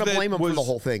And I don't want to that blame him for was- the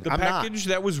whole thing. The I'm not. package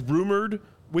that was rumored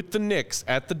with the Knicks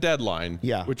at the deadline,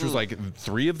 Yeah. which was like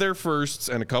 3 of their firsts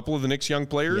and a couple of the Knicks young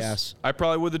players. Yes. I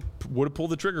probably would have pulled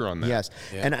the trigger on that. Yes.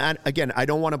 And again, I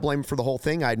don't want to blame him for the whole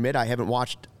thing. I admit I haven't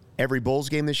watched every Bulls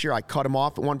game this year. I cut him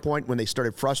off at one point when they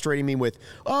started frustrating me with,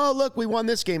 oh, look, we won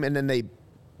this game. And then they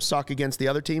suck against the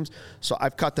other teams. So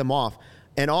I've cut them off.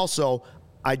 And also,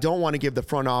 I don't want to give the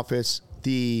front office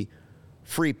the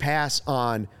free pass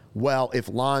on, well, if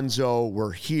Lonzo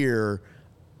were here,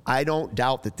 I don't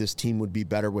doubt that this team would be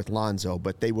better with Lonzo,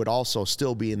 but they would also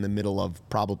still be in the middle of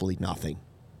probably nothing.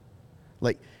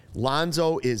 Like,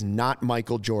 Lonzo is not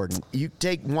Michael Jordan. You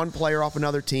take one player off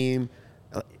another team,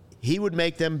 he would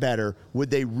make them better.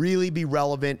 Would they really be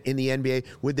relevant in the NBA?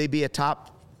 Would they be a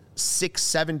top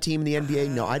 6-7 team in the NBA?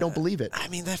 No, I don't believe it. I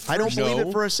mean, that I don't first- believe No.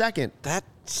 it for a second.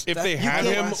 If they had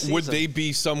you him, can't- would they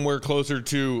be somewhere closer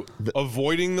to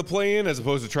avoiding the play-in as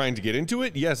opposed to trying to get into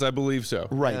it? Yes, I believe so.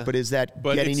 Right, Yeah. but is that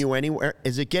But getting it's- you anywhere?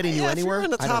 Is it getting you Yeah, anywhere? if you're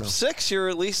in the I don't top know. 6, you're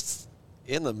at least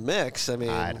in the mix. I mean,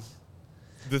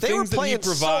 The they were things that he playing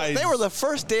provides, they were the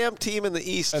first damn team in the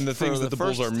East. and the for things that the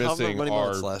Bulls first are however missing many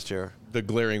months are last year. the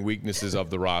glaring weaknesses of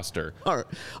the roster. All right.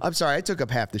 I'm sorry, I took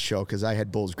up half the show because I had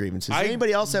Bulls grievances. Does I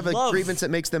anybody else have a love grievance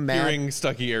that makes them mad? Hearing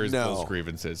Stucky airs No. Bulls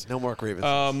grievances. No more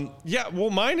grievances. Yeah, well,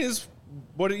 mine is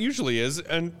what it usually is,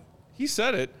 and he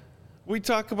said it. We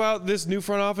talk about this new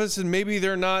front office, and maybe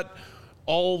they're not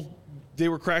all they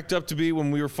were cracked up to be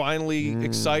when we were finally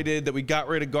excited that we got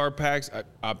rid of Garpax.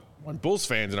 When Bulls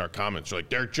fans in our comments are like,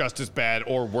 they're just as bad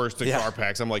or worse than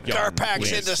Garpax. I'm like, yo, Garpax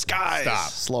please, in disguise. Stop.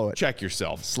 Slow it. Check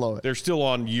yourself. Slow it. They're still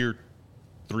on year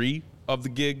 3 of the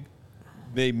gig.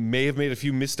 They may have made a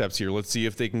few missteps here. Let's see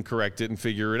if they can correct it and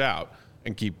figure it out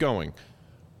and keep going.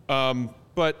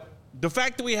 But the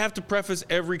fact that we have to preface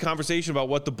every conversation about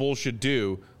what the Bulls should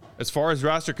do as far as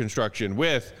roster construction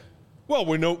with, well,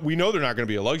 we know they're not going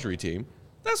to be a luxury team.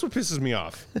 That's what pisses me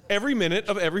off. Every minute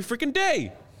of every freaking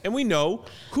day. And we know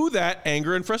who that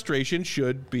anger and frustration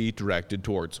should be directed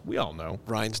towards. We all know.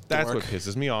 Ryan's That's dork. what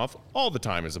pisses me off all the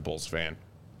time as a Bulls fan.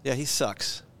 Yeah, he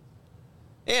sucks.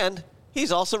 And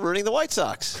he's also ruining the White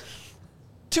Sox.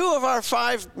 2 of our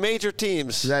 5 major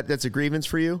teams. That's a grievance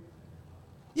for you?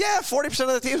 Yeah,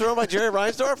 40% of the teams are owned by Jerry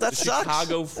Reinsdorf. That sucks.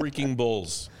 Chicago freaking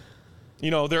Bulls.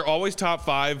 They're always top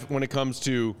 5 when it comes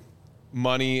to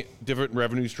money, different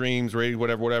revenue streams, ratings,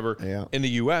 whatever. Yeah. In the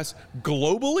U.S.,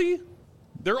 globally,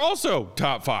 they're also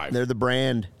top 5. They're the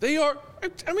brand. They are.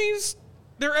 I mean,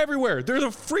 they're everywhere. They're the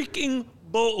freaking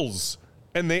Bulls.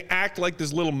 And they act like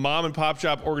this little mom and pop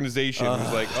shop organization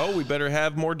who's like, oh, we better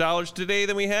have more dollars today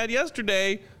than we had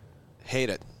yesterday. Hate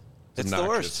it. It's the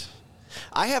obnoxious. worst.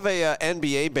 I have a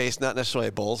NBA based, not necessarily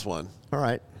a Bulls one. All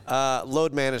right.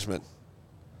 Load management.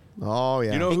 Oh,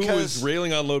 yeah. You know who was Because-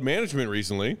 railing on load management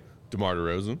recently? DeMar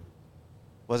DeRozan.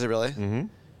 Was it really? Mm-hmm.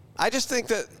 I just think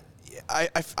that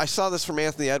I saw this from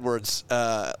Anthony Edwards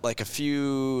like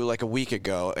a week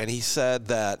ago, and he said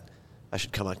that I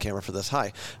should come on camera for this.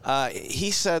 Hi.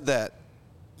 He said that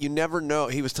you never know.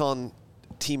 He was telling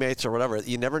teammates or whatever,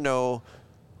 you never know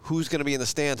who's going to be in the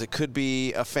stands. It could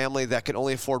be a family that can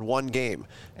only afford one game,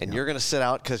 and you're going to sit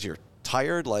out because you're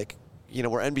tired. Like, we're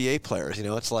NBA players.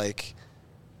 It's like,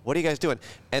 what are you guys doing?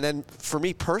 And then for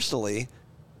me personally,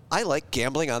 I like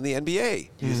gambling on the NBA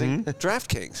using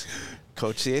DraftKings,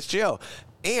 Coach CHGO.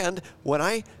 And when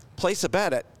I place a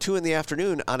bet at 2 in the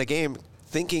afternoon on a game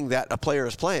thinking that a player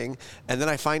is playing, and then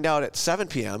I find out at 7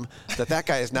 p.m. that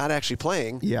guy is not actually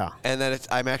playing, and then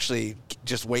I'm actually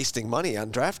just wasting money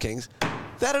on DraftKings,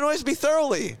 that annoys me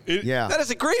thoroughly. That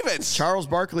is a grievance. Charles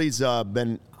Barkley's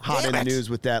been hot in the news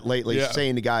with that lately,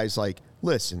 saying to guys like,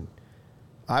 listen,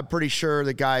 I'm pretty sure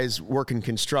the guys working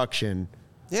construction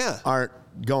aren't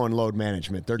going load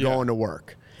management. They're going to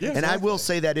work. Yeah, and exactly. I will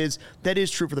say that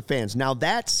is true for the fans. Now,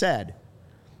 that said,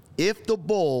 if the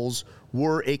Bulls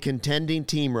were a contending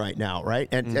team right now, right,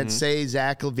 and say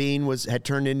Zach LaVine had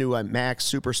turned into a max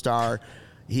superstar,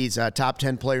 he's a top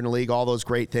 10 player in the league, all those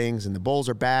great things, and the Bulls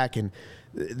are back, and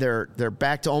they're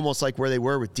back to almost like where they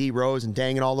were with D Rose and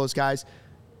Dang and all those guys.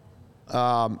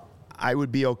 I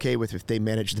would be okay with if they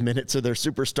managed the minutes of their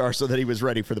superstar so that he was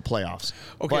ready for the playoffs.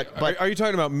 Okay, but are you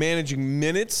talking about managing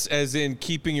minutes, as in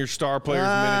keeping your star players'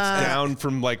 minutes down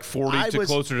from like 40 to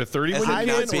closer to 30 when I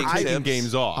you're was- or I- taking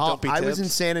games off? I was in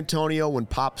San Antonio when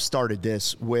Pop started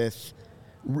this with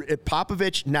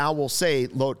Popovich. Now will say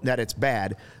that it's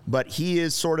bad, but he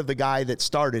is sort of the guy that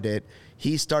started it.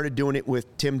 He started doing it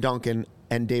with Tim Duncan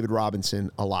and David Robinson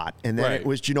a lot, and then it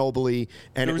was Ginobili,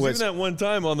 and There it was was even that one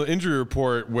time on the injury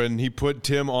report when he put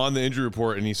Tim on the injury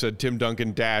report and he said Tim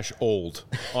Duncan -old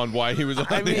on why he was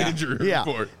on the injury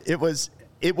report.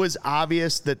 It was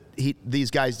obvious that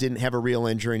these guys didn't have a real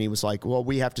injury, and he was like, well,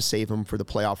 we have to save them for the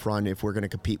playoff run if we're going to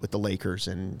compete with the Lakers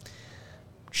and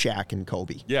Shaq and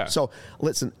Kobe. Yeah. So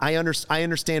listen, I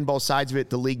understand both sides of it.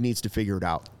 The league needs to figure it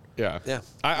out. Yeah. Yeah.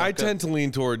 I tend to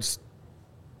lean towards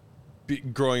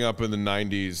growing up in the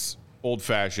 90s,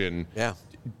 old-fashioned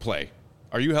play.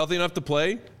 Are you healthy enough to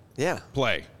play? Yeah.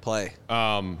 Play.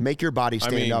 Make your body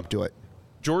stand up to it.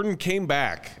 Jordan came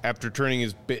back after turning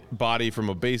his body from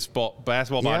a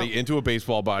basketball body into a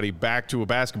baseball body, back to a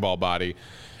basketball body.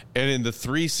 And in the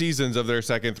 3 seasons of their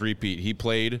second three-peat, he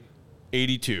played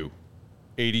 82,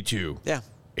 82,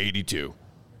 82.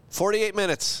 48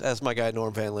 minutes, as my guy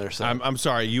Norm Van Leer said. I'm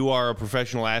sorry, you are a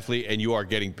professional athlete and you are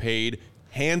getting paid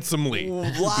handsomely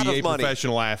Lot to be of a money.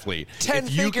 professional athlete. 10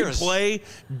 if you can figures. play,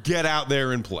 get out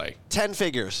there and play. 10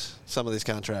 figures, some of these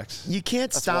contracts. You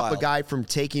can't That's stop wild. a guy from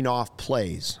taking off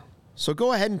plays. So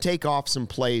go ahead and take off some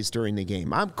plays during the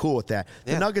game. I'm cool with that.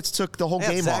 The Yeah. Nuggets took the whole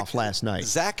game off last night.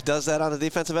 Zach does that on the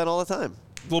defensive end all the time.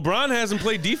 LeBron hasn't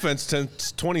played defense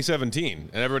since 2017,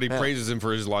 and everybody praises him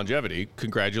for his longevity.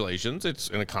 Congratulations. It's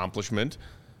an accomplishment.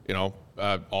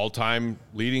 All-time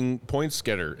leading points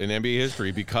getter in NBA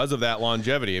history because of that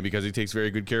longevity and because he takes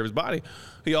very good care of his body.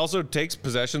 He also takes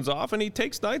possessions off and he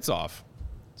takes nights off.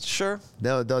 Sure.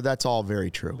 No, that's all very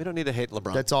true. We don't need to hate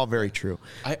LeBron. That's all very true.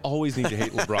 I always need to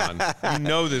hate LeBron. You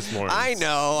know this, Lawrence. I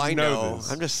know.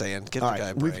 This. I'm just saying. Give All the guy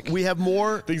a right, break. we have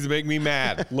more. Things that make me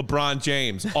mad. LeBron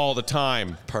James all the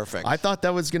time. Perfect. I thought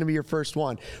that was going to be your first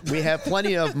one. We have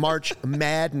plenty of March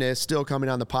Madness still coming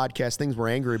on the podcast, things we're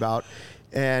angry about.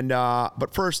 And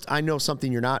but first, I know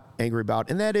something you're not angry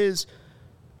about, and that is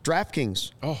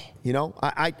DraftKings. Oh. You know,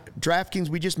 I DraftKings,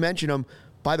 we just mentioned them.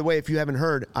 By the way, if you haven't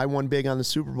heard, I won big on the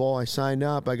Super Bowl. I signed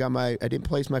up. I didn't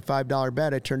place my $5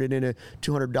 bet. I turned it into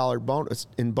 $200 bonus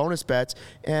in bonus bets,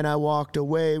 and I walked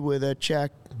away with a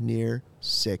check near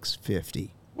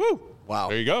 $650. Woo! Wow.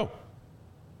 There you go.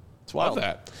 It's wild. Love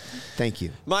that. Thank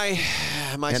you. My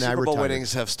And I Super Bowl retired.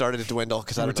 winnings have started to dwindle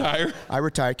because I don't know. Retire. I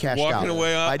retired, cashed out. Walking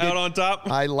away I out did- on top.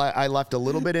 I left a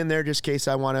little bit in there just in case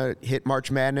I want to hit March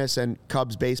Madness and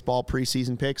Cubs baseball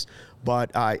preseason picks,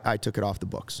 but I took it off the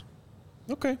books,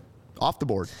 Okay. off the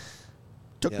board.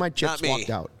 Took Yeah, my chips, not me. walked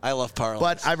out. I love parlays.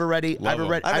 But I've already Love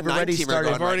 'em. I have a already nine-teamer started.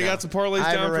 going I've already right now. got some parlays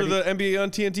I've down already- for the NBA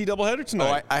on TNT doubleheader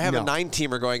tonight. I have No. a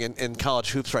 9-teamer going in college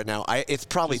hoops right now. It's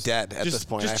probably dead at this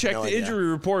point. I Just have check no the idea. injury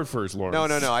report first, Lawrence.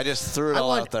 No. I just threw it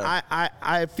all out there.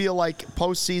 I feel like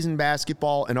postseason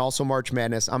basketball and also March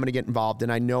Madness, I'm going to get involved.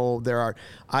 And I know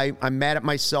I'm mad at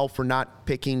myself for not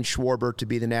picking Schwarber to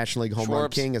be the National League home run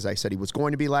Schwarbs. king, as I said he was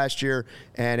going to be last year,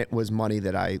 and it was money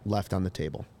that I left on the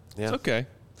table. Yeah. It's okay.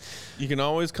 You can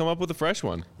always come up with a fresh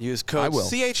one. Use I code will.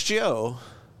 CHGO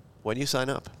when you sign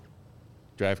up.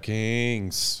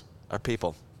 DraftKings. Our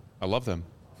people. I love them.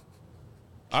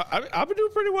 I've been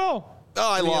doing pretty well.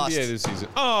 Oh, I in the lost. NBA this season.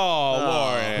 Oh,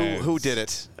 Lawrence. Who did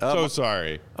it? So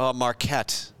sorry.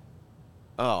 Marquette.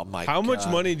 Oh, my God. How much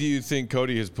money do you think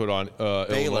Cody has put on Baylor.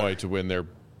 Illinois to win their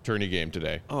tourney game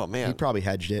today? Oh, man. He probably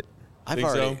hedged it. I've Think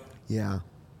already. so? Yeah.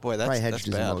 Boy, Probably that's hedged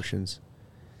his bad. emotions.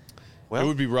 Well, It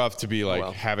would be rough to be like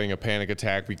well. having a panic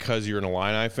attack because you're an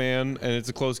Illini fan and it's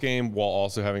a close game while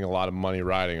also having a lot of money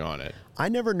riding on it. I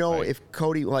never know Right. if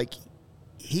Cody, like,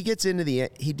 he gets into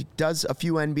he does a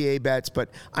few NBA bets, but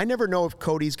I never know if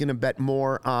Cody's going to bet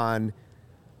more on,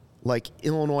 like,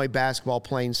 Illinois basketball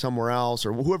playing somewhere else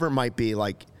or whoever it might be,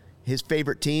 like, his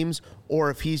favorite teams, or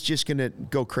if he's just going to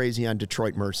go crazy on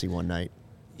Detroit Mercy one night.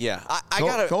 yeah. I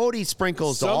got to. Cody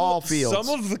sprinkles to all fields.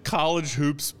 Some of the college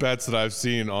hoops bets that I've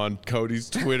seen on Cody's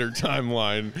Twitter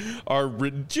timeline are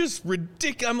just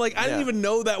ridiculous. I'm like, I didn't Yeah. even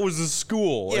know that was a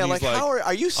school. Yeah, And he's like, how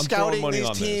are you "I'm throwing scouting money these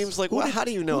on this." teams? Like, how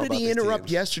do you know Who about did he these interrupt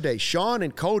teams? yesterday? Sean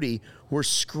and Cody were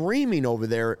screaming over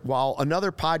there while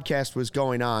another podcast was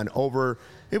going on over.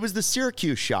 It was the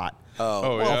Syracuse shot.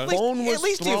 Oh, Well, yeah? at least, phone was at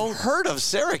least thrown- you've heard of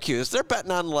Syracuse. They're betting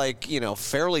on, like,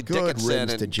 Fairleigh Good Dickinson.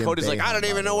 riddance to And Jim Cody's like, I Boeheim, don't by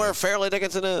even the know way. where Fairleigh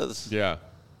Dickinson is. Yeah.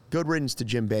 Good riddance to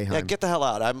Jim Boeheim. Yeah, get the hell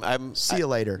out. See you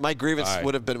later. My grievance Bye.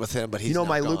 would have been with him, but he's You know now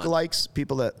my gone. lookalikes,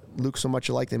 people that look so much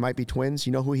alike they might be twins.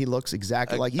 You know who he looks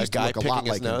exactly like? He a used guy to look a lot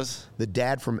picking his like him. nose? The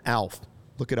dad from Alf.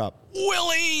 Look it up.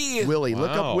 Willie! Willie.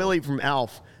 Look Wow. up Willie from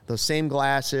Alf. Those same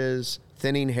glasses,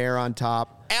 thinning hair on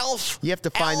top. Elf! You have to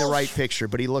find the Elf! right picture,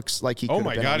 but he looks like he Oh could my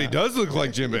have been God, on he that. does look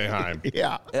like Jim Boeheim.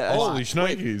 Yeah. Yeah, Holy wait,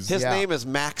 shnikes. His Yeah. name is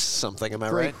Max something, am I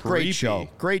Great, right? great Creepy. show.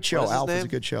 Great show. What is his Alf is a name?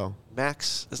 good show.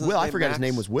 Max? Isn't Will, his I name forgot Max? his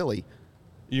name was Willie.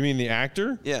 You mean the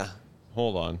actor? Yeah,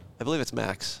 Hold on. I believe it's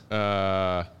Max.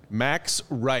 Max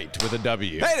Wright with a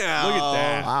W. Hey now! Look at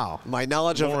that. Wow. My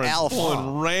knowledge of Lawrence Alf.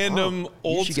 pulling random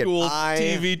old should get- school I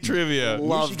TV trivia.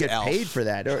 love- You should get Elf. paid for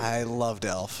that. I loved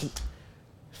Elf.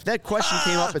 If that question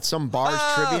came up at some bar's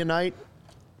trivia night,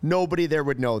 nobody there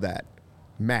would know that.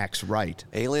 Max Wright.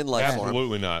 Alien life form.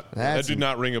 Absolutely not. That's- That did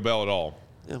not ring a bell at all.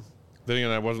 Yeah. Then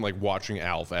again, I wasn't like watching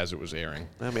Alf as it was airing.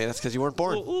 I mean, that's because you weren't A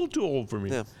born. little too old for me.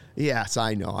 Yeah. Yes,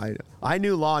 I know. I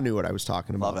knew Law knew what I was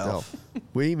talking about. Love Elf. though.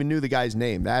 We even knew the guy's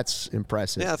name. That's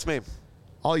impressive. Yeah, that's me.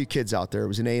 All you kids out there, it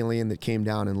was an alien that came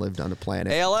down and lived on the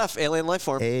planet. ALF, alien life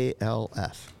form.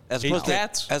 ALF. As Eight opposed,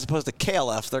 cats? as opposed to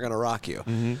KLF, they're going to rock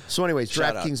you. So, anyways,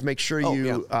 Shout out. DraftKings, make sure Oh,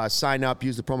 you sign up.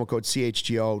 Use the promo code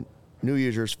CHGO. New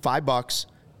users, $5,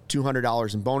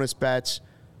 $200 in bonus bets.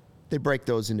 They break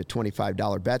those into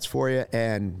 $25 bets for you,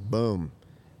 and boom,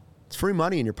 it's free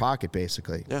money in your pocket,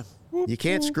 basically. Yeah. You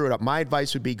can't screw it up. My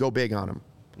advice would be go big on them.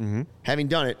 Mm-hmm. Having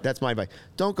done it, that's my advice.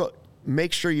 Don't go.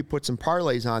 Make sure you put some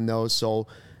parlays on those, so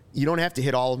you don't have to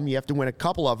hit all of them. You have to win a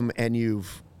couple of them, and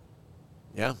you've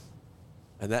Yeah.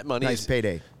 And that money nice is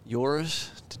payday.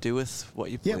 yours to do with what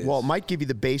you Yeah, please. well, it might give you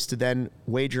the base to then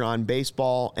wager on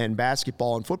baseball and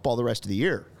basketball and football the rest of the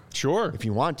year Sure. if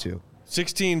you want to.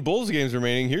 16 Bulls games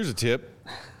remaining. Here's a tip.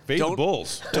 Fade the Don't-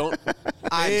 Bulls. Don't.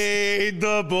 I, Fade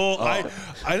the Bulls. Oh.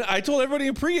 I told everybody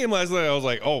in pregame last night, I was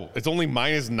like, oh, it's only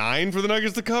 -9 for the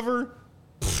Nuggets to cover?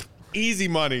 easy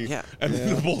money, Yeah. and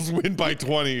then the Bulls win by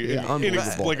 20 in unbelievable.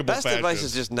 inexplicable Best fashion. advice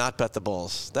is just not bet the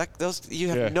Bulls. You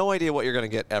have Yeah. no idea what you're going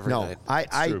to get every No, night.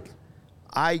 true.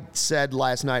 I said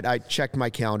last night, I checked my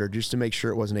calendar just to make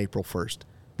sure it wasn't April 1st.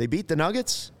 They beat the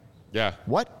Nuggets? Yeah,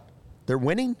 What? They're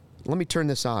winning? Let me turn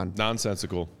this on.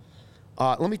 nonsensical.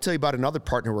 Let me tell you about another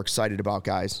partner we're excited about,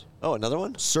 guys. Oh, another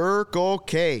one? Circle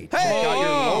K. Check out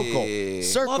your local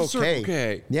Circle Love Circle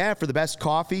K. Yeah, for the best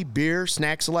coffee, beer,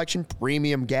 snack selection,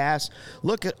 premium gas.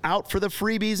 Look out for the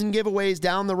freebies and giveaways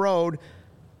down the road.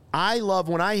 I love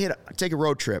when I take a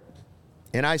road trip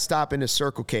and I stop into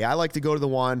Circle K. I like to go to the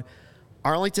one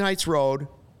Arlington Heights Road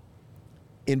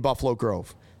in Buffalo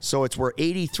Grove. So it's where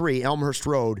 83 Elmhurst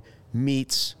Road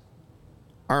meets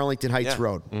Arlington Heights Yeah.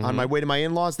 Road. On my way to my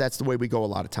in-laws, that's the way we go a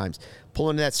lot of times. Pull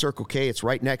into that Circle K. It's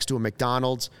right next to a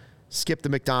McDonald's. Skip the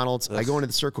McDonald's. I go into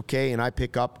the Circle K and I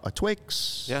pick up a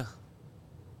Twix. Yeah.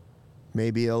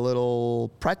 Maybe a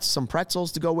little some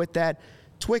pretzels to go with that.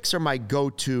 Twix are my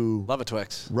go-to Love a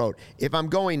Twix. road. If I'm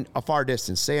going a far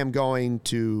distance, say I'm going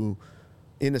to,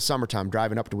 in the summertime,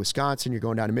 driving up to Wisconsin, you're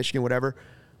going down to Michigan, whatever,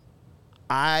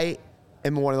 I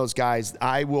am one of those guys,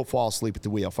 I will fall asleep at the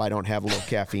wheel if I don't have a little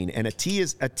caffeine. And a tea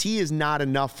is not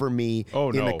enough for me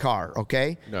in the car,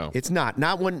 okay? No. It's not.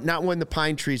 Not when the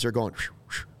pine trees are going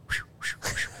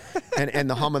and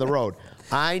the hum of the road.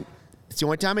 It's the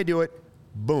only time I do it.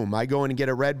 Boom, I go in and get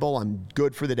a Red Bull. I'm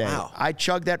good for the day. Wow. I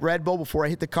chug that Red Bull before I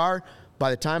hit the car. By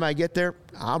the time I get there,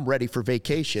 I'm ready for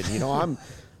vacation. You know, I'm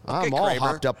all Kramer.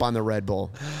 hopped up on the Red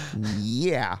Bull.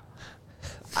 Yeah.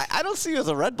 I don't see you as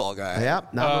a Red Bull guy. Yeah,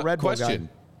 not a Red Bull Question.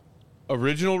 guy.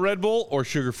 Original Red Bull or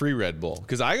sugar-free Red Bull?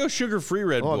 Because I go sugar-free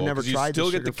Red Oh, I've Bull. never 'cause tried you the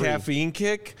still get the sugar-free. caffeine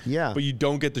kick, Yeah. but you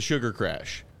don't get the sugar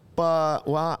crash. But,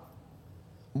 well,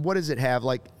 what does it have?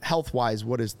 Like, health-wise,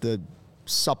 what is the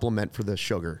supplement for the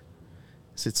sugar?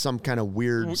 Is it some kind of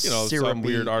weird some syrupy?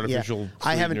 weird artificial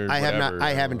I haven't sweetener, I have not whatever,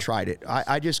 I haven't tried it.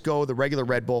 I just go the regular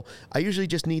Red Bull. I usually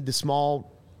just need the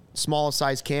smallest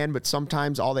size can, but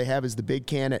sometimes all they have is the big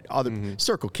can at other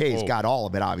Circle K's got all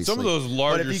of it, obviously. Some of those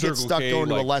larger but if you Circle get stuck K, going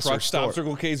to a like lesser truck stop store,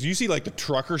 Circle K's, you see like the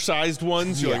trucker-sized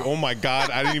ones. You're Yeah. like, oh my god,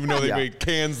 I didn't even know they Yeah. made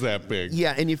cans that big.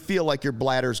 yeah, and you feel like your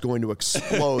bladder's going to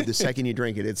explode the second you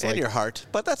drink it. It's And like your heart.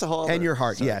 But that's a whole and other your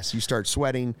heart. side. Yes, you start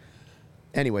sweating.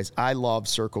 Anyways, I love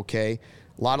Circle K.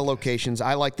 A lot of locations.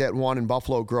 I like that one in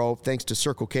Buffalo Grove. Thanks to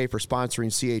Circle K for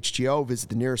sponsoring CHGO. Visit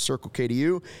the nearest Circle K to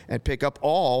you and pick up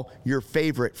all your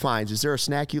favorite finds. Is there a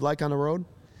snack you like on the road?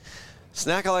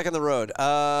 Snack I like on the road.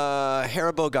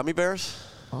 Haribo gummy bears.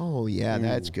 Oh, yeah,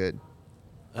 that's good.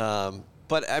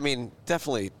 But, I mean,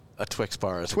 definitely a Twix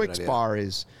bar is a Twix good idea. bar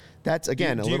is, that's,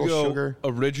 again, Do a you little go sugar.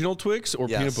 original Twix or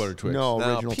Yes. peanut butter Twix? No,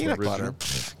 No, original peanut Twix. butter.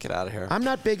 Pfft, get out of here. I'm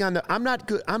not big on I'm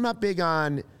not big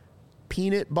on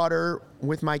peanut butter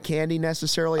with my candy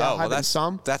necessarily. I'll have it in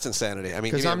some. That's insanity. I mean,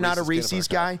 Because give me I'm not a Reese's Reese's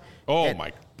peanut butter guy. cup. Oh and,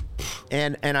 my!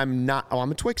 And I'm not. Oh,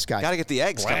 I'm a Twix guy. Got to get the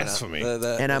eggs coming out. Blasphemy.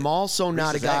 And I'm also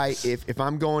not a Reese's guy eggs. if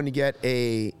I'm going to get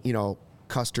a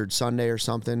custard sundae or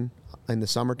something in the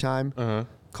summertime,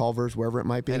 Culver's, wherever it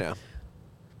might be. I know.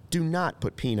 Do not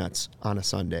put peanuts on a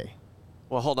sundae.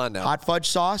 Well, hold on now. Hot fudge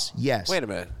sauce, yes. Wait a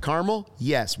minute. Caramel,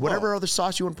 yes. Whatever other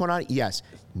sauce you want to put on it, yes.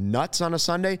 Nuts on a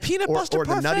sundae, Peanut or, Buster or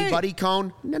the Nutty Parfait. Buddy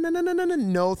cone.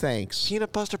 No, thanks.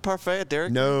 Peanut butter parfait at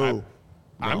Derek? No.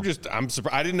 I'm surprised.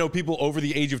 I didn't know people over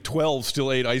the age of 12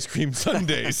 still ate ice cream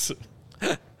sundaes.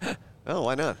 Oh,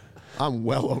 why not? I'm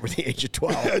well over the age of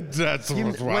 12. That's why I'm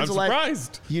When's the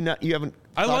last- surprised. You haven't.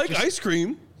 I thought like just- ice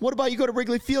cream. What about you go to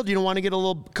Wrigley Field? You don't want to get a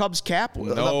little Cubs cap,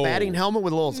 No. a batting helmet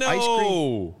with a little ice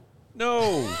cream?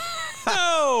 No.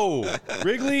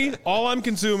 Wrigley, all I'm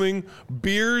consuming,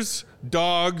 beers,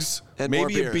 dogs, And more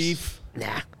maybe a beers. beef,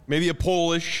 Nah. maybe a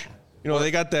Polish.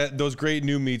 They got those great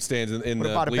new meat stands in What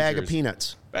the about a bag of bleachers.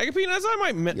 peanuts? Bag of peanuts? I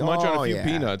might munch on a few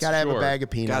peanuts. Gotta have sure. a bag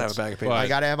of peanuts. Gotta have a bag of peanuts. I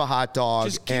gotta have a hot dog.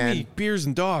 Just give and me beers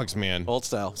and dogs, man. Old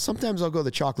style. sometimes I'll go the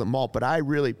chocolate malt, but I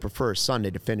really prefer Sunday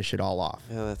to finish it all off.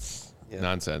 Yeah, that's. Yeah.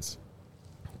 Nonsense.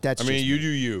 That's I mean, just you do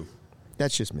you.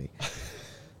 That's just me.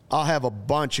 I'll have a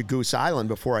bunch of Goose Island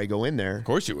before I go in there. Of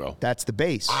course you will. That's the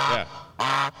base. All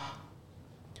Yeah.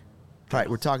 right,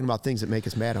 we're talking about things that make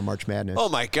us mad on March Madness. Oh,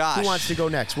 my gosh. Who wants to go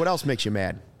next? What else makes you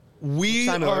mad? We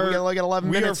time is it? We got like 11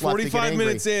 we minutes are left to get 45 angry.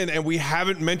 minutes in, and we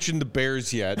haven't mentioned the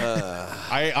Bears yet.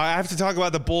 I have to talk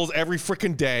about the Bulls every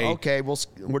freaking day. Okay,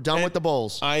 we're done with the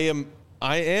Bulls. I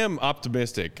am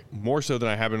optimistic, more so than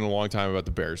I have been in a long time, about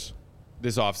the Bears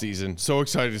this offseason. So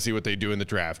excited to see what they do in the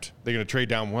draft. They're going to trade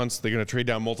down once. They're going to trade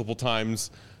down multiple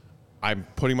times. I'm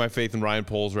putting my faith in Ryan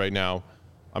Poles right now.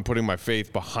 I'm putting my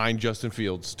faith behind Justin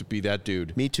Fields to be that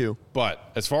dude. Me too.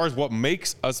 But as far as what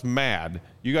makes us mad,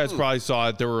 you guys probably saw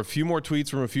it. There were a few more tweets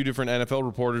from a few different NFL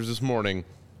reporters this morning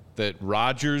that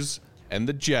Rodgers and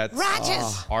the Jets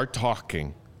are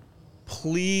talking.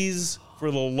 Please,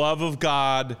 for the love of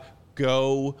God,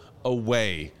 go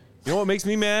away. You know what makes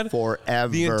me mad?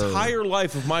 Forever. The entire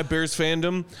life of my Bears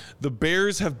fandom, the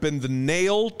Bears have been the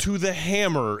nail to the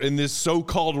hammer in this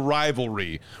so-called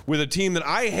rivalry with a team that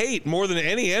I hate more than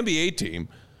any NBA team.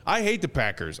 I hate the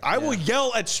Packers. I will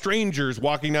yell at strangers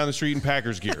walking down the street in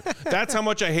Packers gear. That's how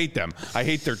much I hate them. I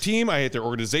hate their team. I hate their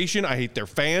organization. I hate their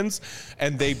fans.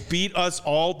 And they beat us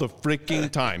all the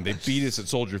freaking time. They beat us at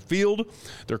Soldier Field.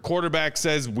 Their quarterback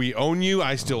says, we own you.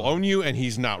 I still own you. And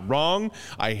he's not wrong.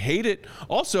 I hate it.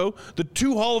 Also, the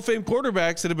two Hall of Fame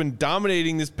quarterbacks that have been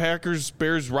dominating this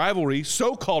Packers-Bears rivalry,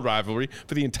 so-called rivalry,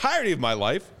 for the entirety of my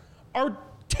life are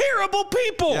terrible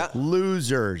people. Yeah.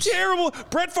 Losers. Terrible.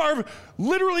 Brett Favre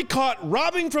literally caught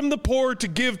robbing from the poor to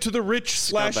give to the rich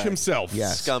 / himself.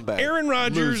 Yes. Scumbag. Aaron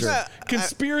Rodgers, Loser.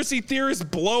 conspiracy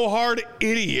theorist, blowhard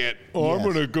idiot. Oh, I'm Yes.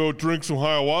 going to go drink some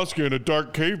ayahuasca in a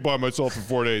dark cave by myself for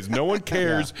 4 days. No one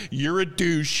cares. You're a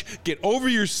douche. Get over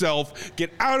yourself.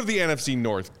 Get out of the NFC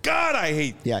North. God, I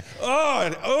hate. Yeah.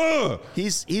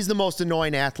 He's the most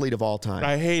annoying athlete of all time.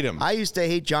 I hate him. I used to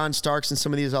hate John Starks and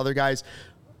some of these other guys.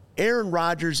 Aaron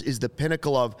Rodgers is the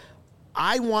pinnacle of,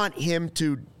 I want him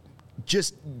to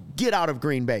just get out of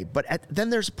Green Bay. But then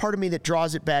there's a part of me that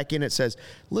draws it back in. It says,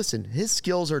 listen, his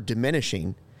skills are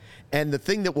diminishing. And the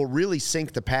thing that will really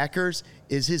sink the Packers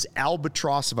is his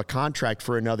albatross of a contract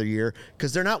for another year,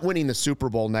 because they're not winning the Super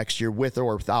Bowl next year with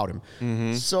or without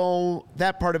him. So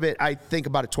that part of it, I think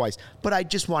about it twice. But I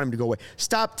just want him to go away.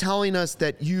 Stop telling us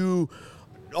that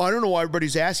I don't know why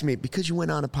everybody's asking me, because you went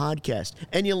on a podcast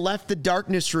and you left the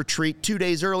darkness retreat 2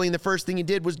 days early, and the first thing you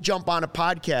did was jump on a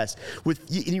podcast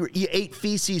you ate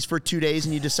feces for 2 days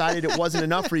and you decided it wasn't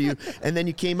enough for you, and then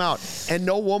you came out, and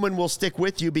no woman will stick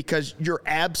with you because you're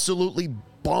absolutely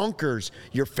bonkers.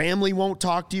 Your family won't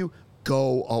talk to you.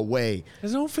 Go away.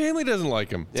 His own family doesn't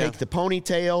like him. Take the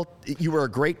ponytail. You were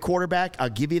a great quarterback. I'll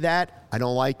give you that. I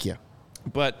don't like you.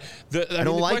 But the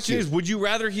like question you. is, would you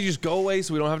rather he just go away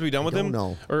so we don't have to be done with him?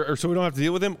 No. Or so we don't have to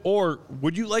deal with him? Or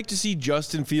would you like to see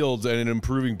Justin Fields and an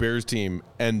improving Bears team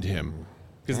end him?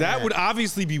 Because that would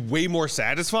obviously be way more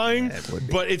satisfying,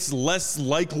 but it's less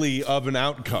likely of an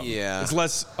outcome. Yeah. It's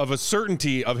less of a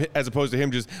certainty as opposed to him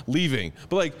just leaving.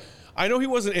 But like, I know he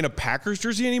wasn't in a Packers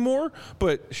jersey anymore,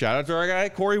 but shout out to our guy,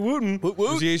 Corey Wooten,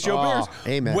 who's the HO Bears.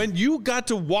 Amen. When you got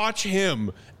to watch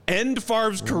him end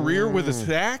Favre's career with a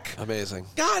sack. Amazing.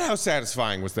 God, how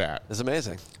satisfying was that? It's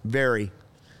amazing. Very.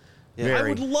 Yeah. Very. I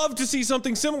would love to see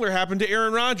something similar happen to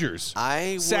Aaron Rodgers.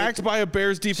 I would Sacked by a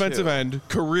Bears defensive too. end,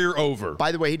 career over.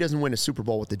 By the way, he doesn't win a Super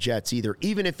Bowl with the Jets either,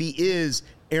 even if he is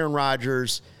Aaron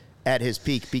Rodgers at his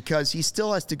peak, because he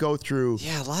still has to go through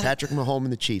Patrick Mahomes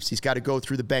and the Chiefs. He's got to go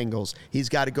through the Bengals. He's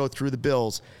got to go through the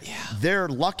Bills. Yeah. They're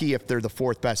lucky if they're the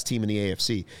fourth best team in the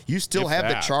AFC. You still If have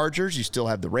the that. Chargers. You still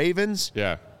have the Ravens.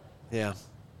 Yeah. Yeah.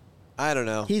 I don't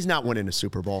know. He's not winning a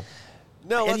Super Bowl.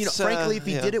 No, And frankly, if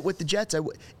he yeah. did it with the Jets,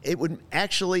 it would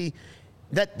actually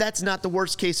that's not the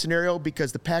worst case scenario,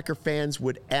 because the Packer fans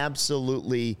would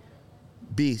absolutely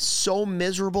be so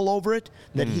miserable over it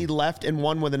that he left and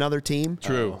won with another team.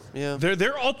 True. yeah.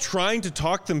 They're all trying to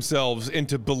talk themselves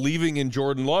into believing in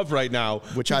Jordan Love right now,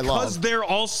 Which I love. because they're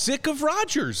all sick of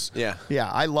Rodgers. Yeah.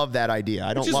 Yeah, I love that idea.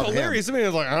 I don't Which is love hilarious. him. I mean,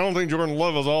 it's like, I don't think Jordan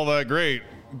Love is all that great,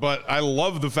 but I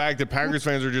love the fact that Packers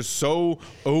fans are just so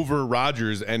over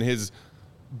Rodgers and his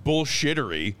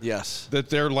bullshittery. Yes. That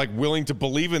they're like willing to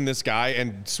believe in this guy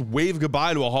and wave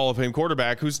goodbye to a Hall of Fame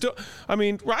quarterback who's still, I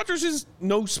mean, Rodgers is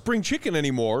no spring chicken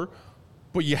anymore,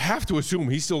 but you have to assume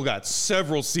he's still got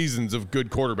several seasons of good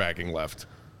quarterbacking left.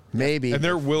 Maybe. And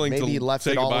they're willing Maybe to he left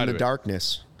say it all goodbye in the to it.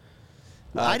 darkness.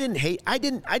 I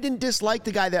didn't dislike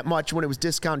the guy that much when it was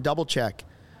discount double check.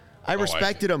 I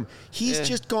respected him. He's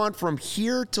just gone from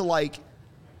here to like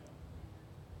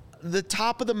the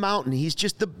top of the mountain. He's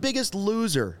just the biggest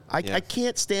loser. I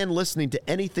can't stand listening to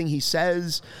anything he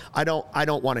says. I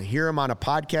don't want to hear him on a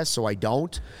podcast, so I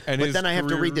don't. And but his then I have to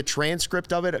career- read the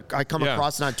transcript of it. I come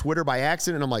across it on Twitter by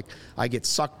accident, and I'm like, I get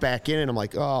sucked back in, and I'm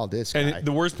like, oh, this guy. And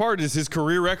the worst part is his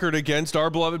career record against our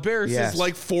beloved Bears Yes. is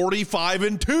like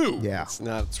 45-2. Yeah.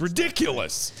 It's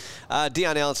ridiculous.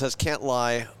 Dion Allen says, can't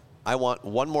lie. I want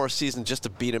one more season just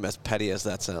to beat him, as petty as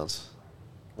that sounds.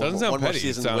 Doesn't sound one more petty. It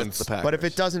season with sounds- the Packers. But if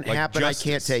it doesn't Like happen, justice. I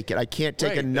can't take it. I can't take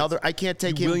Right, another. that's- I can't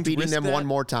take You him willing to beating risk them that? one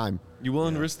more time. You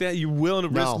willing to risk that? You willing to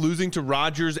risk No. losing to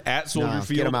Rodgers at Soldier No, get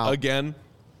Field him out. again?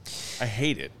 I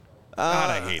hate it. God,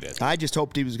 I hate it. I just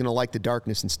hoped he was going to like the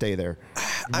darkness and stay there.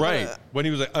 Right. When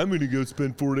he was like, I'm going to go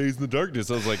spend 4 days in the darkness.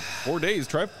 I was like, 4 days?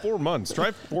 Try 4 months.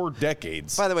 Try 4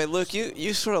 decades. By the way, Luke,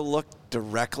 you sort of looked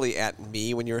directly at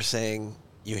me when you were saying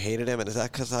you hated him, and is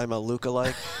that because I'm a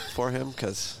Luke-alike for him?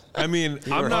 Because I mean,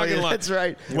 I'm not going to lie. That's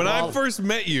right. When I first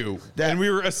met you, and we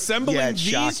were assembling it's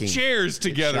these shocking. chairs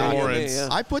together, Shocking. Lawrence. Yeah.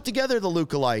 I put together the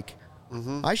Luke-alike.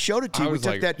 I showed it to I you. We was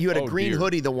took like, that. You had a oh, green dear.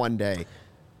 hoodie the one day.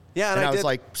 Yeah, And I was did,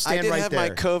 like, stand I did right have there. my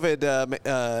COVID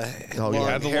Oh, You yeah.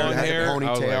 had the hair. long had the hair.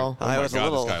 ponytail. I was like, oh I my was a God,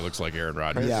 little- this guy looks like Aaron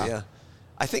Rodgers. Yeah.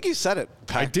 I think you said it,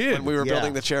 Pat, I did. when we were Yeah.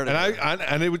 building the chair And together.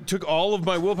 and it took all of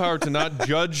my willpower to not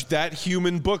judge that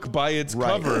human book by its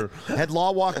cover. Had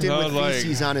Law walked in I with was like,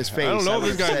 feces on his face. I don't know if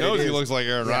would've this guy said knows it he is. looks like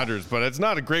Aaron Rodgers, but it's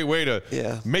not a great way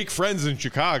to make friends in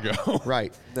Chicago.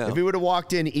 Right. No. If he would have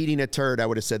walked in eating a turd, I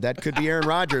would have said that could be Aaron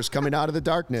Rodgers coming out of the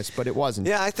darkness, but it wasn't.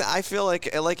 Yeah, I feel like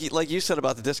you said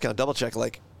about the discount double check,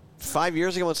 like 5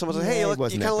 years ago when someone said, Yeah, hey, he you kind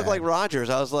wasn't of that look bad. like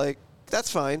Rodgers, I was like, that's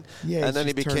fine. Yeah, and then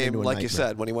he he's just turned became, into a like you nightmare.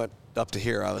 said, when he went up to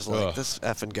here, I was like, Ugh. this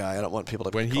effing guy, I don't want people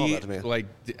to When call he that to me.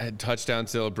 had touchdown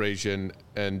celebration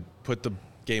and put the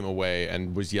game away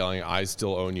and was yelling, "I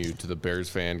still own you" to the Bears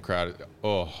fan crowd.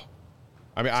 Oh,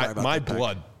 I mean, Sorry about my that, Beck.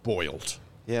 blood boiled.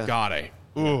 Yeah. God,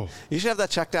 oh. You should have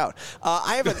that checked out.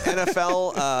 I have an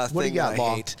NFL What do thing you got, that I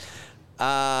Law? hate.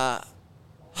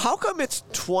 How come it's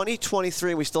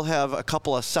 2023 and we still have a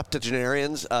couple of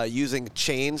septuagenarians using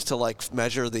chains to like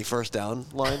measure the first down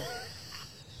line?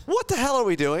 What the hell are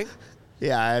we doing?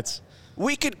 Yeah, it's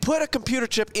We could put a computer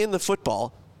chip in the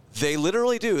football. They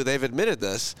literally do. They've admitted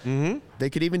this. they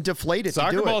could even deflate it to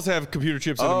Soccer do balls it. have computer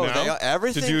chips in Oh, them they now are-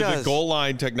 everything to do does. the goal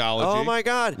line technology. Oh my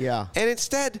God! Yeah. And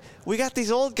instead, we got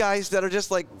these old guys that are just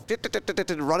like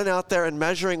running out there and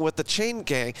measuring with the chain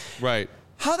gang. Right.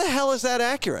 How the hell is that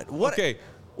accurate? What? Okay.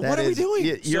 What That are we is- doing?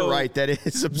 You're So, right. That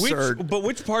is absurd. But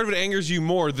which part of it angers you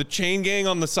more? The chain gang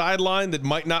on the sideline that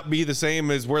might not be the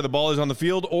same as where the ball is on the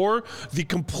field, or the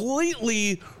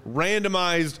completely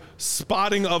randomized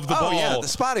spotting of the Oh, ball yeah, the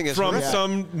spotting is from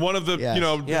horrific. one of the Yes.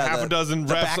 Yeah, half a dozen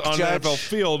the refs back on judge. the NFL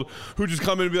field who just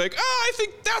come in and be like, I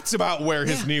think that's about where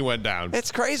his Yeah. knee went down.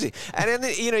 It's crazy. And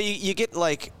then you get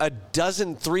like a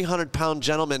dozen 300-pound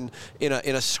gentlemen in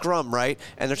a scrum, right?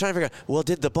 And they're trying to figure out, well,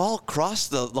 did the ball cross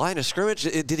the line of scrimmage?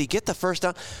 Did he get the first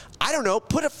down? I don't know.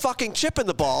 Put a fucking chip in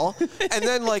the ball, and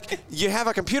then like you have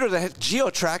a computer that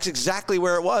geo-tracks exactly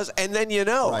where it was, and then you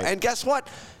know. Right. And guess what?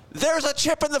 There's a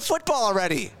chip in the football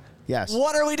already. Yes.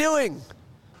 What are we doing?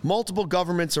 Multiple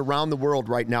governments around the world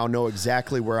right now know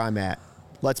exactly where I'm at.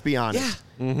 Let's be honest.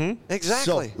 Yeah.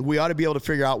 Exactly. So we ought to be able to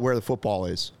figure out where the football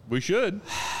is. We should.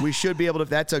 We should be able to.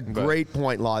 That's a great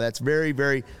point, Law. That's very,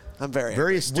 very, I'm very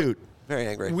very angry. astute. Very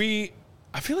angry.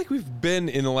 I feel like we've been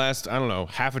in the last, I don't know,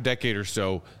 half a decade or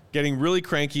so, getting really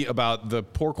cranky about the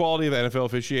poor quality of NFL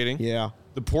officiating. Yeah.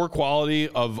 The poor quality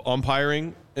of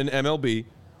umpiring in MLB.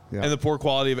 Yeah. And the poor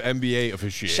quality of NBA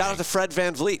officiating. Shout out to Fred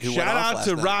Van Vliet, who Shout went off out last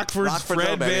to night. Rockford's Rockford, Fred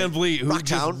no, baby. Van Vliet, who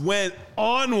just Rocktown. went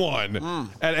on one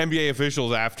at NBA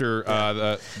officials after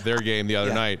their game the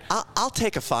other Yeah. night. I'll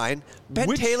take a fine. Ben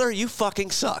Which- Taylor, you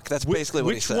fucking suck. That's basically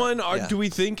what he Which said. one Yeah. do we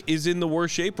think is in the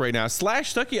worst shape right now?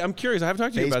 Stuckey, I'm curious. I haven't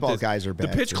talked to you about Baseball this. guys are The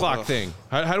bad, pitch too. clock thing.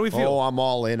 How do we feel? Oh, I'm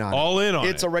all in on it. All in on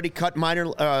It's it. already cut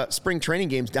minor spring training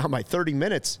games down by 30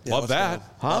 minutes. Yeah, Love let's that. go.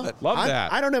 Huh? Love it. Love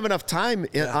that. I don't have enough time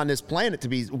on this planet to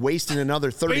be wasting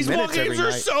another 30 Baseball minutes every games are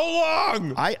night. so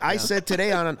long. I said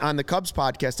today on the Cubs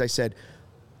podcast, I said,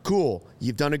 cool,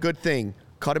 you've done a good thing.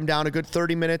 Cut them down a good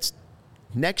 30 minutes.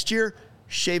 Next year,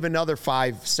 shave another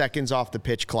 5 seconds off the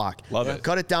pitch clock. Love it.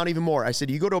 Cut it down even more. I said,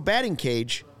 you go to a batting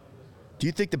cage, do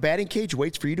you think the batting cage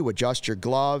waits for you to adjust your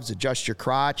gloves, adjust your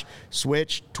crotch,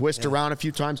 switch, twist around a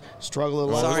few times, struggle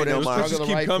the left Sorry, foot no in, Mars. struggle the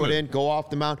Keep right foot coming. in, go off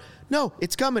the mound? No,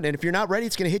 it's coming. And if you're not ready,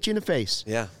 it's going to hit you in the face.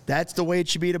 Yeah. That's the way it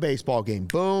should be at a baseball game.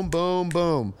 Boom, boom,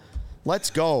 boom. Let's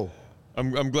go.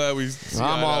 I'm glad we.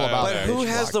 I'm all about But that. who Pitch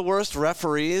has clock. the worst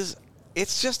referees?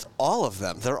 It's just all of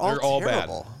them. They're all bad.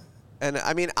 terrible. And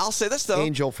I mean, I'll say this though.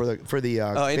 Angel for the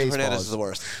Oh, Angel baseball Hernandez is the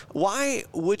worst. Why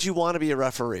would you want to be a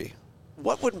referee?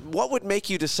 What would make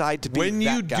you decide to be When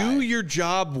that you guy? do your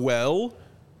job well,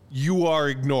 you are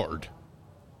ignored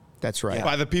That's right.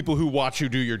 by the people who watch you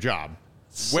do your job.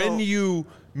 So- When you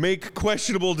make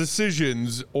questionable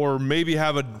decisions or maybe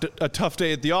have a tough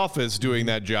day at the office doing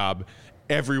that job,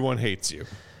 everyone hates you.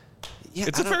 Yeah,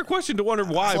 It's I a don't- fair question to wonder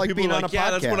why It's like people being are on like, a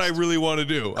yeah, that's what I podcast." really want to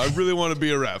do. I really want to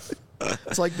be a ref.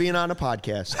 It's like being on a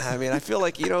podcast. I mean, I feel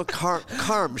like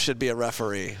Carm should be a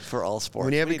referee for all sports.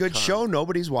 When you have We a need good Carm. show,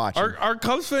 nobody's watching. Are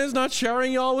Cubs fans not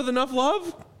showering y'all with enough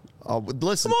love? Oh,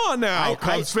 listen. Come on now,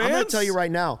 Cubs I'm going fans. to tell you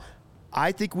right now,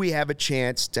 I think we have a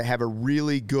chance to have a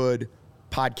really good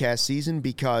podcast season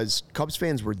because Cubs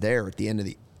fans were there at the end of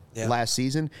last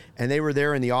season, and they were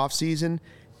there in the offseason,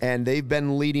 and they've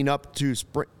been leading up to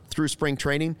through spring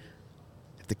training.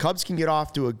 If the Cubs can get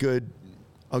off to a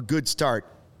good start,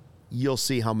 you'll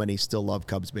see how many still love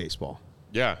Cubs baseball.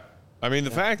 Yeah. I mean,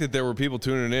 the fact that there were people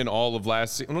tuning in all of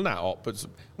last season, well, not all, but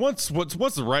once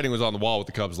the writing was on the wall with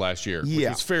the Cubs last year, which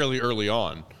was fairly early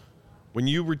on, when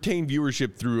you retain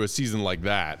viewership through a season like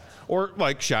that, or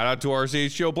like shout out to our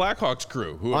CHGO Blackhawks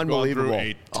crew, who have gone through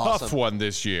a tough one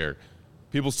this year.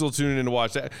 People still tuning in to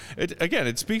watch that.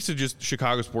 It speaks to just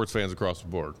Chicago sports fans across the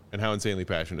board and how insanely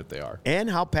passionate they are. And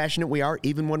how passionate we are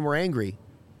even when we're angry.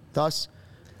 Thus,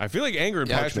 I feel like anger and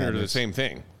passionate are the same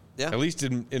thing. Yeah. At least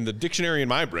in the dictionary in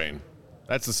my brain.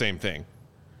 That's the same thing.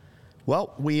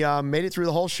 Well, we made it through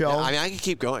the whole show. Yeah, I mean, I could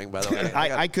keep going, by the way.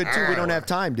 I could too. We don't have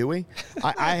time, do we?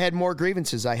 I had more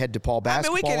grievances. I had DePaul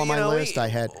basketball on my list.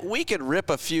 We could rip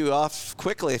a few off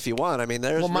quickly if you want. I mean,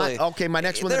 there's my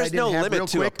next one that I didn't have real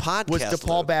quick was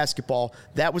DePaul basketball.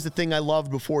 That was the thing I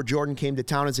loved before Jordan came to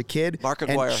town as a kid. Mark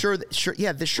Aguirre. Sure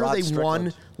they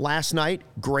won last night.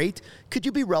 Great. Could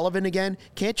you be relevant again?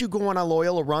 Can't you go on a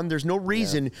Loyola run? There's no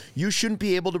reason you shouldn't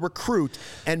be able to recruit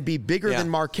and be bigger than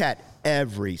Marquette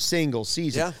every single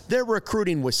season. Yeah. They're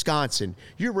recruiting Wisconsin.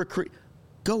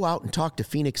 Go out and talk to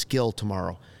Phoenix Gill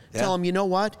tomorrow. Tell them, you know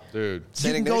what? Dude.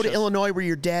 You can go to Illinois where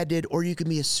your dad did, or you can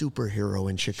be a superhero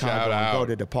in Chicago and go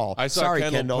to DePaul. I saw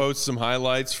Kendall post some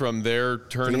highlights from their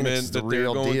tournament that they're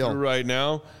going through right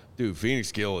now. Dude,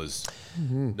 Phoenix Gill is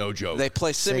no joke. They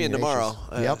play Simeon tomorrow,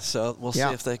 so we'll see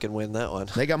if they can win that one.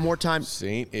 They got more time.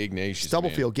 St. Ignatius.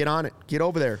 Stubblefield, get on it. Get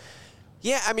over there.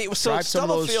 Yeah, I mean, so drive some of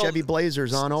those Chevy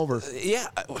Blazers on over. Yeah,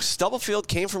 Stubblefield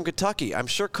came from Kentucky. I'm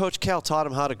sure Coach Cal taught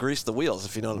him how to grease the wheels,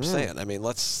 if you know what I'm saying. I mean,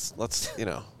 let's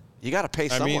you got to pay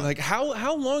someone. I mean, like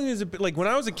how long is it? Like when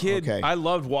I was a kid, I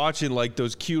loved watching like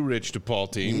those Q-Rich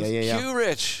DePaul teams. Yeah.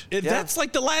 Q-Rich. That's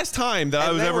like the last time that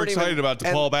I was ever excited about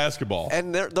DePaul basketball.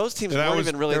 And those teams weren't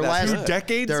even really that good. 2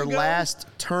 decades Their ago? last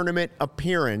tournament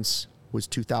appearance was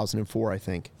 2004, I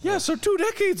think. Yeah, so 2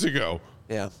 decades ago.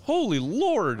 Yeah. Holy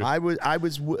Lord. I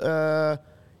was with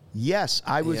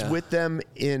them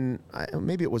in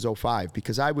maybe it was 05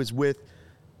 because I was with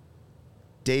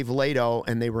Dave Lato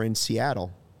and they were in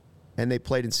Seattle and they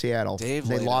played in Seattle. They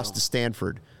lost to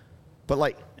Stanford. But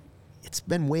like it's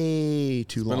been way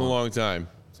too long. It's been a long time.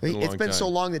 It's been so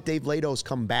long that Dave Lato's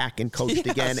come back and coached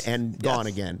again and gone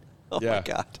again. Oh my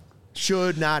God.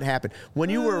 Should not happen. When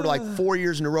you were like 4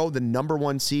 years in a row the number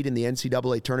 1 seed in the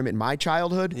NCAA tournament in my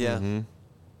childhood. Yeah. Mm-hmm.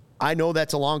 I know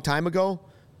that's a long time ago.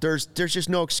 There's just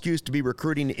no excuse to be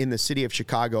recruiting in the city of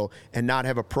Chicago and not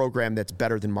have a program that's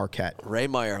better than Marquette. Ray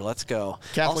Meyer, let's go.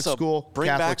 Catholic school. Bring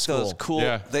Catholic back school. those cool.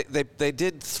 Yeah. They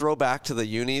did throw back to the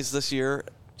unis this year.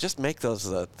 Just make those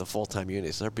the full-time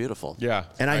unis. They're beautiful. Yeah.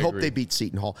 And I hope agree. they beat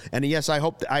Seton Hall. And yes, I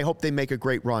hope they make a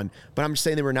great run. But I'm just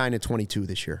saying they were 9-22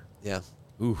 this year. Yeah.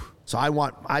 Ooh. So I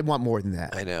want more than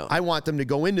that. I know. I want them to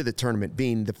go into the tournament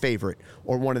being the favorite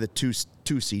or one of the 2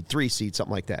 seed, 3 seed,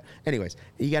 something like that. Anyways,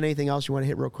 you got anything else you want to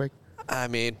hit real quick? I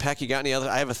mean, Peck, you got any other?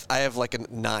 I have like a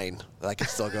 9 that I can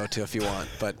still go to if you want.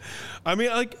 But I mean,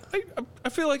 like I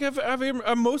feel like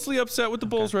I'm mostly upset with the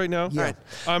Bulls right now. Yeah.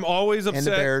 I'm always upset. And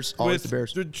the Bears. Always with the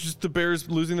Bears. Just the Bears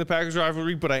losing the Packers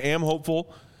rivalry, but I am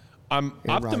hopeful. I'm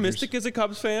optimistic as a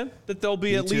Cubs fan that they'll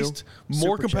be at least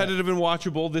more competitive and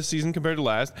watchable this season compared to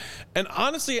last. And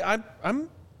honestly, I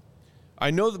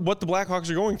know what the Blackhawks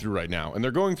are going through right now, and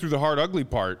they're going through the hard, ugly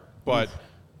part. But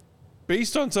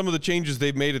based on some of the changes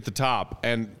they've made at the top,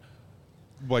 and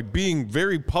like being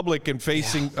very public and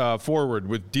facing forward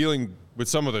with dealing with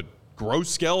some of the gross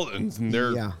skeletons in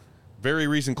their very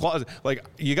recent closet, like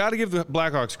you got to give the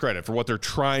Blackhawks credit for what they're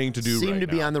trying to do. Seem to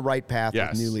be on the right path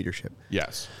with new leadership.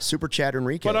 Yes. Super chat,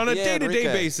 Enrique. But on a day-to-day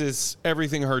basis,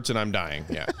 everything hurts and I'm dying.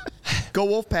 Yeah. Go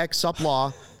Wolfpack, sup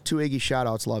law. 2 Iggy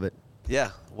shout-outs, love it.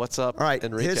 Yeah. What's up, all right,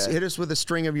 Enrique? hit us with a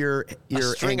string of your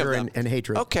anger and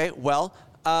hatred. Okay, well,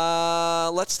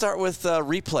 let's start with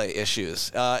replay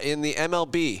issues. In the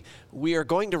MLB, we are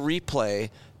going to replay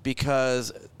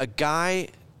because a guy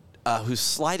who's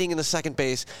sliding into second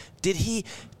base, did he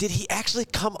actually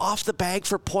come off the bag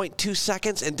for 0.2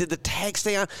 seconds, and did the tag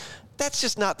stay on? That's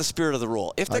just not the spirit of the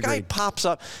rule. If the guy pops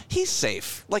up, he's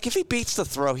safe. Like, if he beats the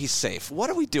throw, he's safe. What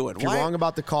are we doing? If you're wrong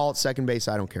about the call at second base,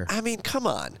 I don't care. I mean, come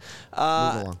on.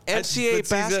 NCAA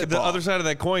basketball. The other side of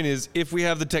that coin is if we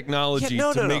have the technology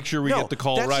to make sure we get the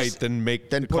call right, then make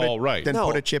the call right. Then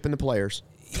put a chip in the players.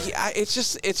 Yeah, it's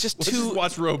just Let's just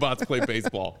watch robots play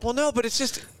baseball. Well, no, but it's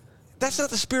just... That's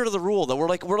not the spirit of the rule, though. We're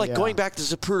like going back to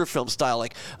Zapruder film style.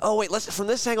 Like, oh wait, from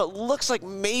this angle, it looks like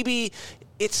maybe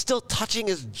it's still touching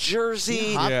his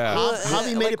jersey. Yeah.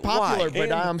 Javi made it popular, why?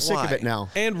 but I'm sick of it now.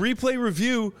 And replay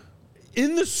review.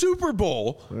 In the Super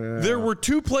Bowl, there were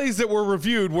 2 plays that were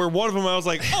reviewed where one of them I was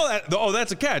like,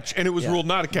 that's a catch, and it was ruled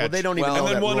not a catch. Well, they don't even know And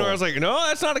then that one rule. where I was like, no,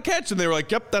 that's not a catch, and they were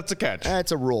like, yep, that's a catch.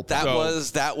 That's a rule.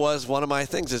 That was one of my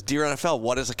things is Dear NFL,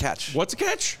 what is a catch? What's a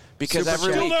catch? Because Super every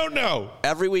chat. Still week, don't know.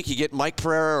 every week you get Mike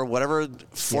Pereira or whatever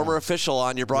former official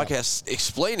on your broadcast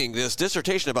explaining this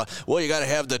dissertation about, well, you got to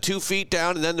have the 2 feet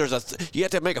down, and then there's you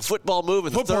have to make a football move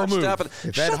and the Football third move. step. And,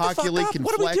 If shut Ed the Hockey fuck League up. can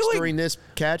What are we flex doing? during this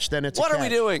catch, then it's a What catch. are we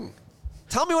doing?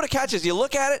 Tell me what a catch is. You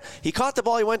look at it, he caught the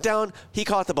ball, he went down, he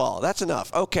caught the ball. That's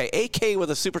enough. Okay, AK with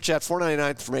a super chat,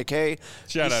 $4.99 from AK.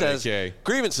 Shout he out, says, AK.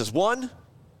 Grievances. 1,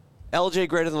 LJ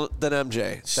greater than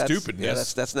MJ. Stupidness. Yeah,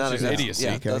 that's not Just idiocy.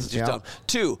 Yeah, Okay, that's just yeah. dumb.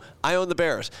 2, I own the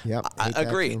Bears. Yep, I hate that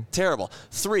agree. too. Terrible.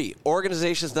 3,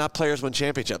 organizations, not players, win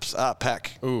championships.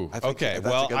 Peck. Ooh, I think okay. that's a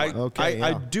Well, good one. Okay, I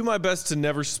yeah. do my best to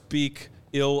never speak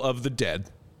ill of the dead.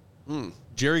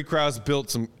 Jerry Krause built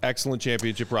some excellent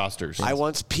championship rosters. I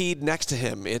once peed next to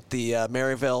him at the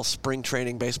Maryvale Spring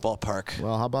Training Baseball Park.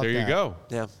 Well, how about there that? you go.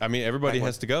 Yeah. I mean, everybody Back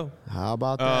has to go. How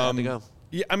about that? Had to go.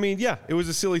 Yeah, I mean, yeah, it was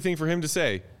a silly thing for him to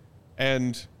say.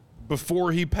 And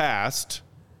before he passed,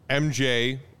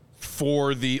 MJ,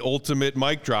 for the ultimate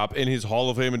mic drop in his Hall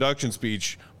of Fame induction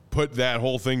speech, put that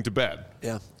whole thing to bed.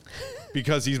 Yeah.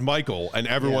 Because he's Michael, and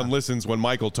everyone Yeah. listens when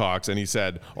Michael talks, and he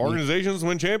said, organizations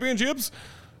win championships?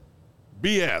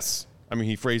 BS. I mean,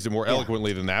 he phrased it more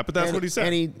eloquently than that, but that's And- what he said.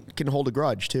 And he can hold a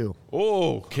grudge, too.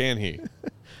 Oh, can he?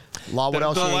 Law, what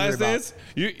else the are you angry last about?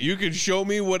 is, you can show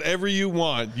me whatever you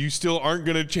want. You still aren't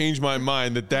going to change my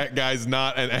mind that guy's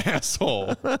not an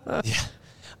asshole.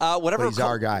 Whatever He's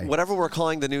our guy. Whatever we're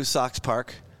calling the new Sox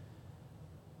Park,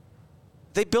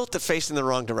 they built it facing the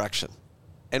wrong direction.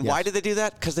 And why Yes. did they do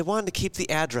that? Because they wanted to keep the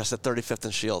address at 35th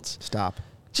and Shields. Stop.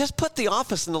 Just put the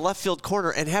office in the left field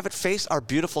corner and have it face our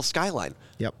beautiful skyline.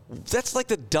 Yep. That's like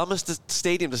the dumbest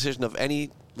stadium decision of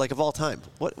all time.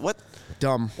 What?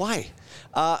 Dumb. Why?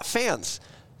 Fans,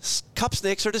 cup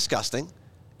snakes are disgusting.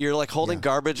 You're like holding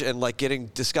garbage and like getting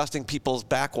disgusting people's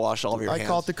backwash all over your I hands.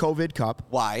 call it the COVID Cup.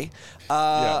 Why?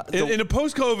 Yeah. The- In a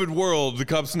post-COVID world, the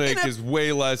Cup Snake In a- is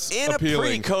way less in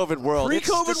appealing. a pre-COVID world, it's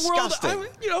Pre-COVID world, disgusting.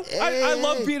 I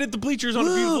love being at the bleachers on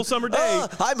a beautiful summer day.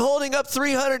 I'm holding up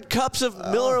 300 cups of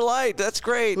Miller Lite. That's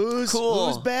great. Whose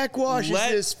backwash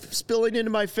Let- is this spilling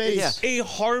into my face? Yeah. A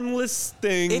harmless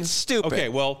thing. It's stupid. Okay,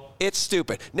 well, It's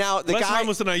stupid. Now the less guy,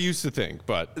 harmless than I used to think,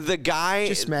 but the guy,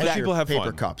 Just smash that- your people have paper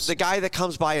fun. cups. the guy that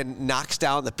comes by and knocks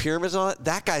down the pyramids on it,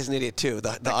 that guy's an idiot too.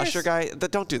 The usher guy,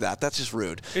 don't do that. That's just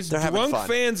rude. it's They're having drunk fun.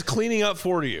 fans cleaning up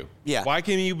for you. Yeah. Why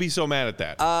can you be so mad at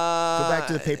that? Go back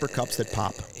to the paper cups that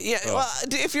pop. Yeah, well,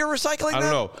 if you're recycling I don't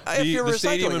them, know. if you're The recycling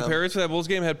stadium in them, Paris for that Bulls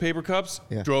game had paper cups.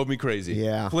 Yeah. Drove me crazy.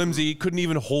 Yeah. Flimsy. Couldn't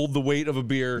even hold the weight of a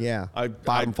beer. Yeah. I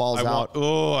Bottom falls I out.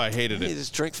 Oh, I hated you it.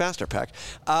 just drink faster, Peck.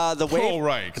 The wave, Oh,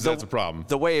 right, because that's a problem.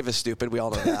 The wave is stupid. We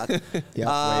all know that.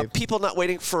 Yeah, wave. People not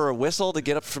waiting for a whistle to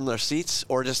get up from their seats,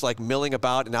 or just like milling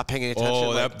about and not paying any attention. Oh,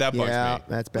 like, that bugs Yeah, me.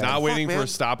 that's bad. Not Fuck, waiting for man. a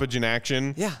stoppage in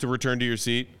action Yeah. to return to your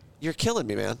seat. You're killing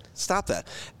me, man. Stop that.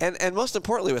 And most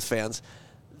importantly with fans,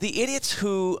 the idiots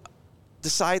who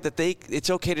decide that it's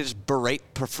okay to just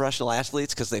berate professional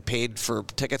athletes because they paid for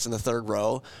tickets in the third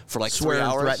row for like Swear 3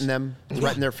 and hours. threaten them,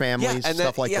 threaten their families, and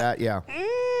stuff then- like that. Yeah.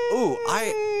 Ooh,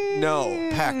 no,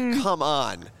 Peck, come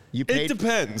on. You It paid.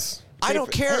 depends. I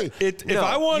don't care. Hey, If No,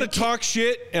 I want you to talk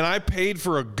shit and I paid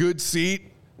for a good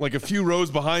seat, like a few rows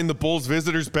behind the Bulls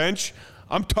visitors bench,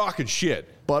 I'm talking shit.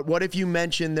 But what if you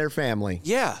mention their family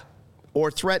Yeah. or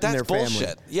threaten That's their bullshit.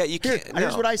 family? Yeah, you Here, can't.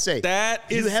 here's no. what I say. That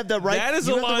you is- have the right. that is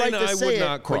you a have the right line to I say would it,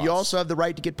 not but you cross. also have the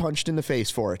right to get punched in the face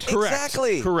for it. Correct.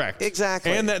 Exactly. Correct.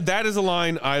 Exactly. And that is a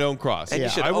line I don't cross. And you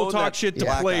should I will own talk that shit to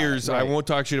black eye. players. I Right. won't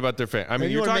talk shit about their fan. I mean,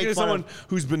 you you're wanna talking make to fun someone of-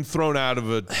 who's been thrown out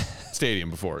of a stadium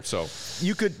before. So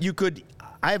You could.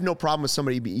 I have no problem with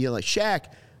somebody being like Shaq.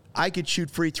 I could shoot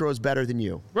free throws better than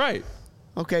you. right.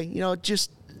 Okay, just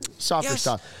softer yes,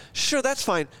 stuff. sure, that's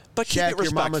fine, but keep Shaq, it your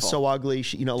respectful. mama's so ugly.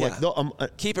 Yeah.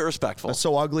 Like Keep it respectful. a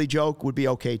so ugly joke would be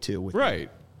okay too. with me. Right.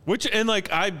 Which and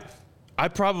like I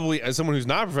probably, as someone who's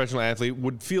not a professional athlete,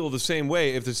 would feel the same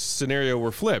way if this scenario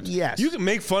were flipped. Yes. You can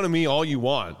make fun of me all you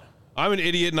want. I'm an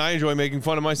idiot and I enjoy making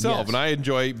fun of myself Yes. and I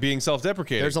enjoy being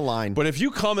self-deprecating. There's a line. But if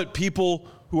you come at people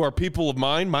who are people of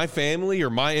mine, my family or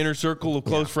my inner circle of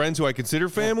close friends who I consider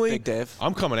family, Big Dave.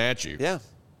 I'm coming at you. Yeah.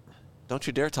 Don't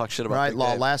you dare talk shit about Right, Big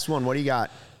Law. Dave. Last one. What do you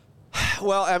got?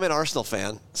 Well, I'm an Arsenal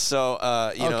fan, so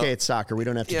you know. Okay, it's soccer. We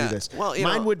don't have to do this. Well,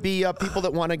 mine would be people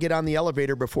that want to get on the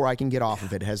elevator before I can get off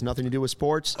of it. It has nothing to do with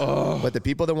sports. But the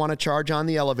people that want to charge on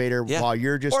the elevator while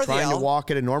you're just trying to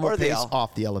walk at a normal pace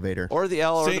off the elevator. Or the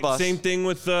L or the bus. Same thing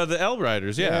with the L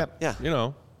riders. Yeah. You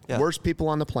know. Yeah. Worst people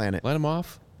on the planet. Let them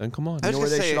off, then come on. You know where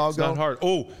they should all It's go? not hard.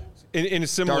 Oh, in a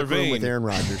similar Dark room vein, with Aaron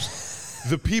Rodgers.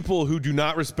 the people who do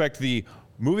not respect the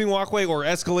moving walkway or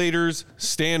escalators,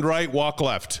 stand right, walk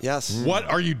left. Yes. What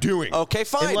are you doing? Okay,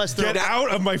 fine. Get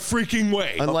out of my freaking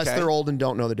way. Unless they're old and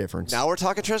don't know the difference. Now we're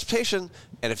talking transportation,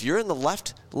 and if you're in the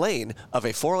left lane of a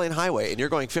 4-lane highway and you're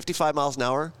going 55 miles an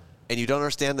hour and you don't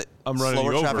understand that I'm running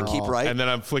slower you traffic over, keep right, and then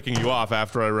I'm flicking you off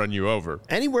after I run you over.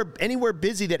 Anywhere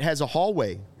busy that has a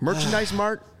hallway, merchandise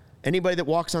mart, anybody that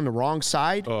walks on the wrong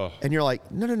side, and you're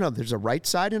like, no, there's a right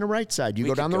side and a right side. You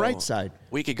go down the right side.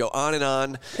 We could go on and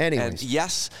on. Anyways, and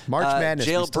yes, March Madness.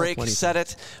 Jailbreak said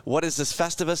it. What is this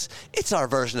Festivus? It's our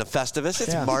version of Festivus.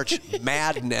 It's March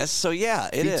Madness. So yeah,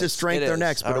 it is. Pizza strength their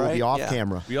necks, but it will be off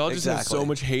camera. We all just have so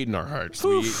much hate in our hearts.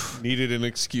 We needed an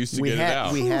excuse to get it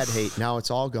out. We had hate. Now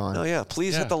it's all gone. Oh yeah,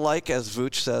 please hit the like, as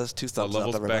Vooch says. 2 thumbs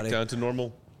up, everybody. Back down to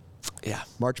normal. Yeah.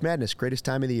 March Madness, greatest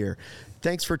time of the year.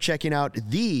 Thanks for checking out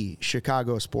the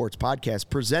Chicago Sports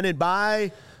Podcast presented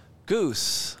by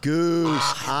Goose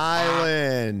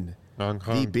Island,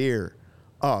 the beer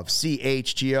of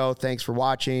CHGO. Thanks for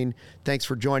watching. Thanks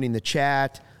for joining the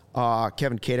chat.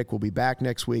 Kevin Kadick will be back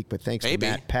next week, but thanks to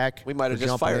Matt Peck. We might have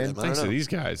just fired him. Thanks to these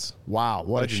guys. Wow,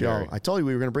 what Legendary. a show. I told you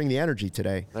we were going to bring the energy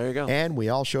today. There you go. And we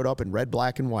all showed up in red,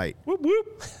 black, and white. Whoop,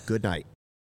 whoop. Good night.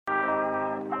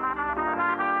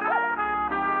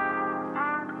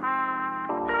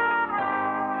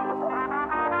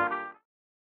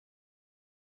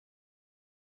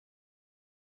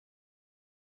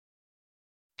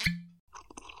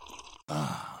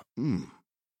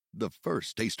 The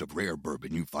first taste of rare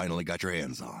bourbon you finally got your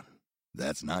hands on.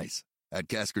 That's nice. At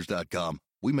Caskers.com,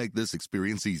 we make this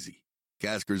experience easy.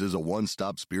 Caskers is a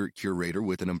one-stop spirit curator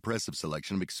with an impressive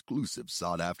selection of exclusive,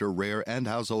 sought-after, rare, and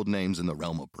household names in the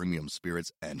realm of premium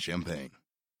spirits and champagne.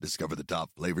 Discover the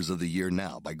top flavors of the year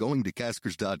now by going to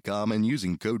Caskers.com and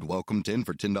using code WELCOME10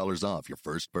 for $10 off your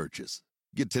first purchase.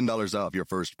 Get $10 off your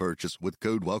first purchase with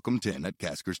code WELCOME10 at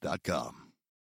Caskers.com.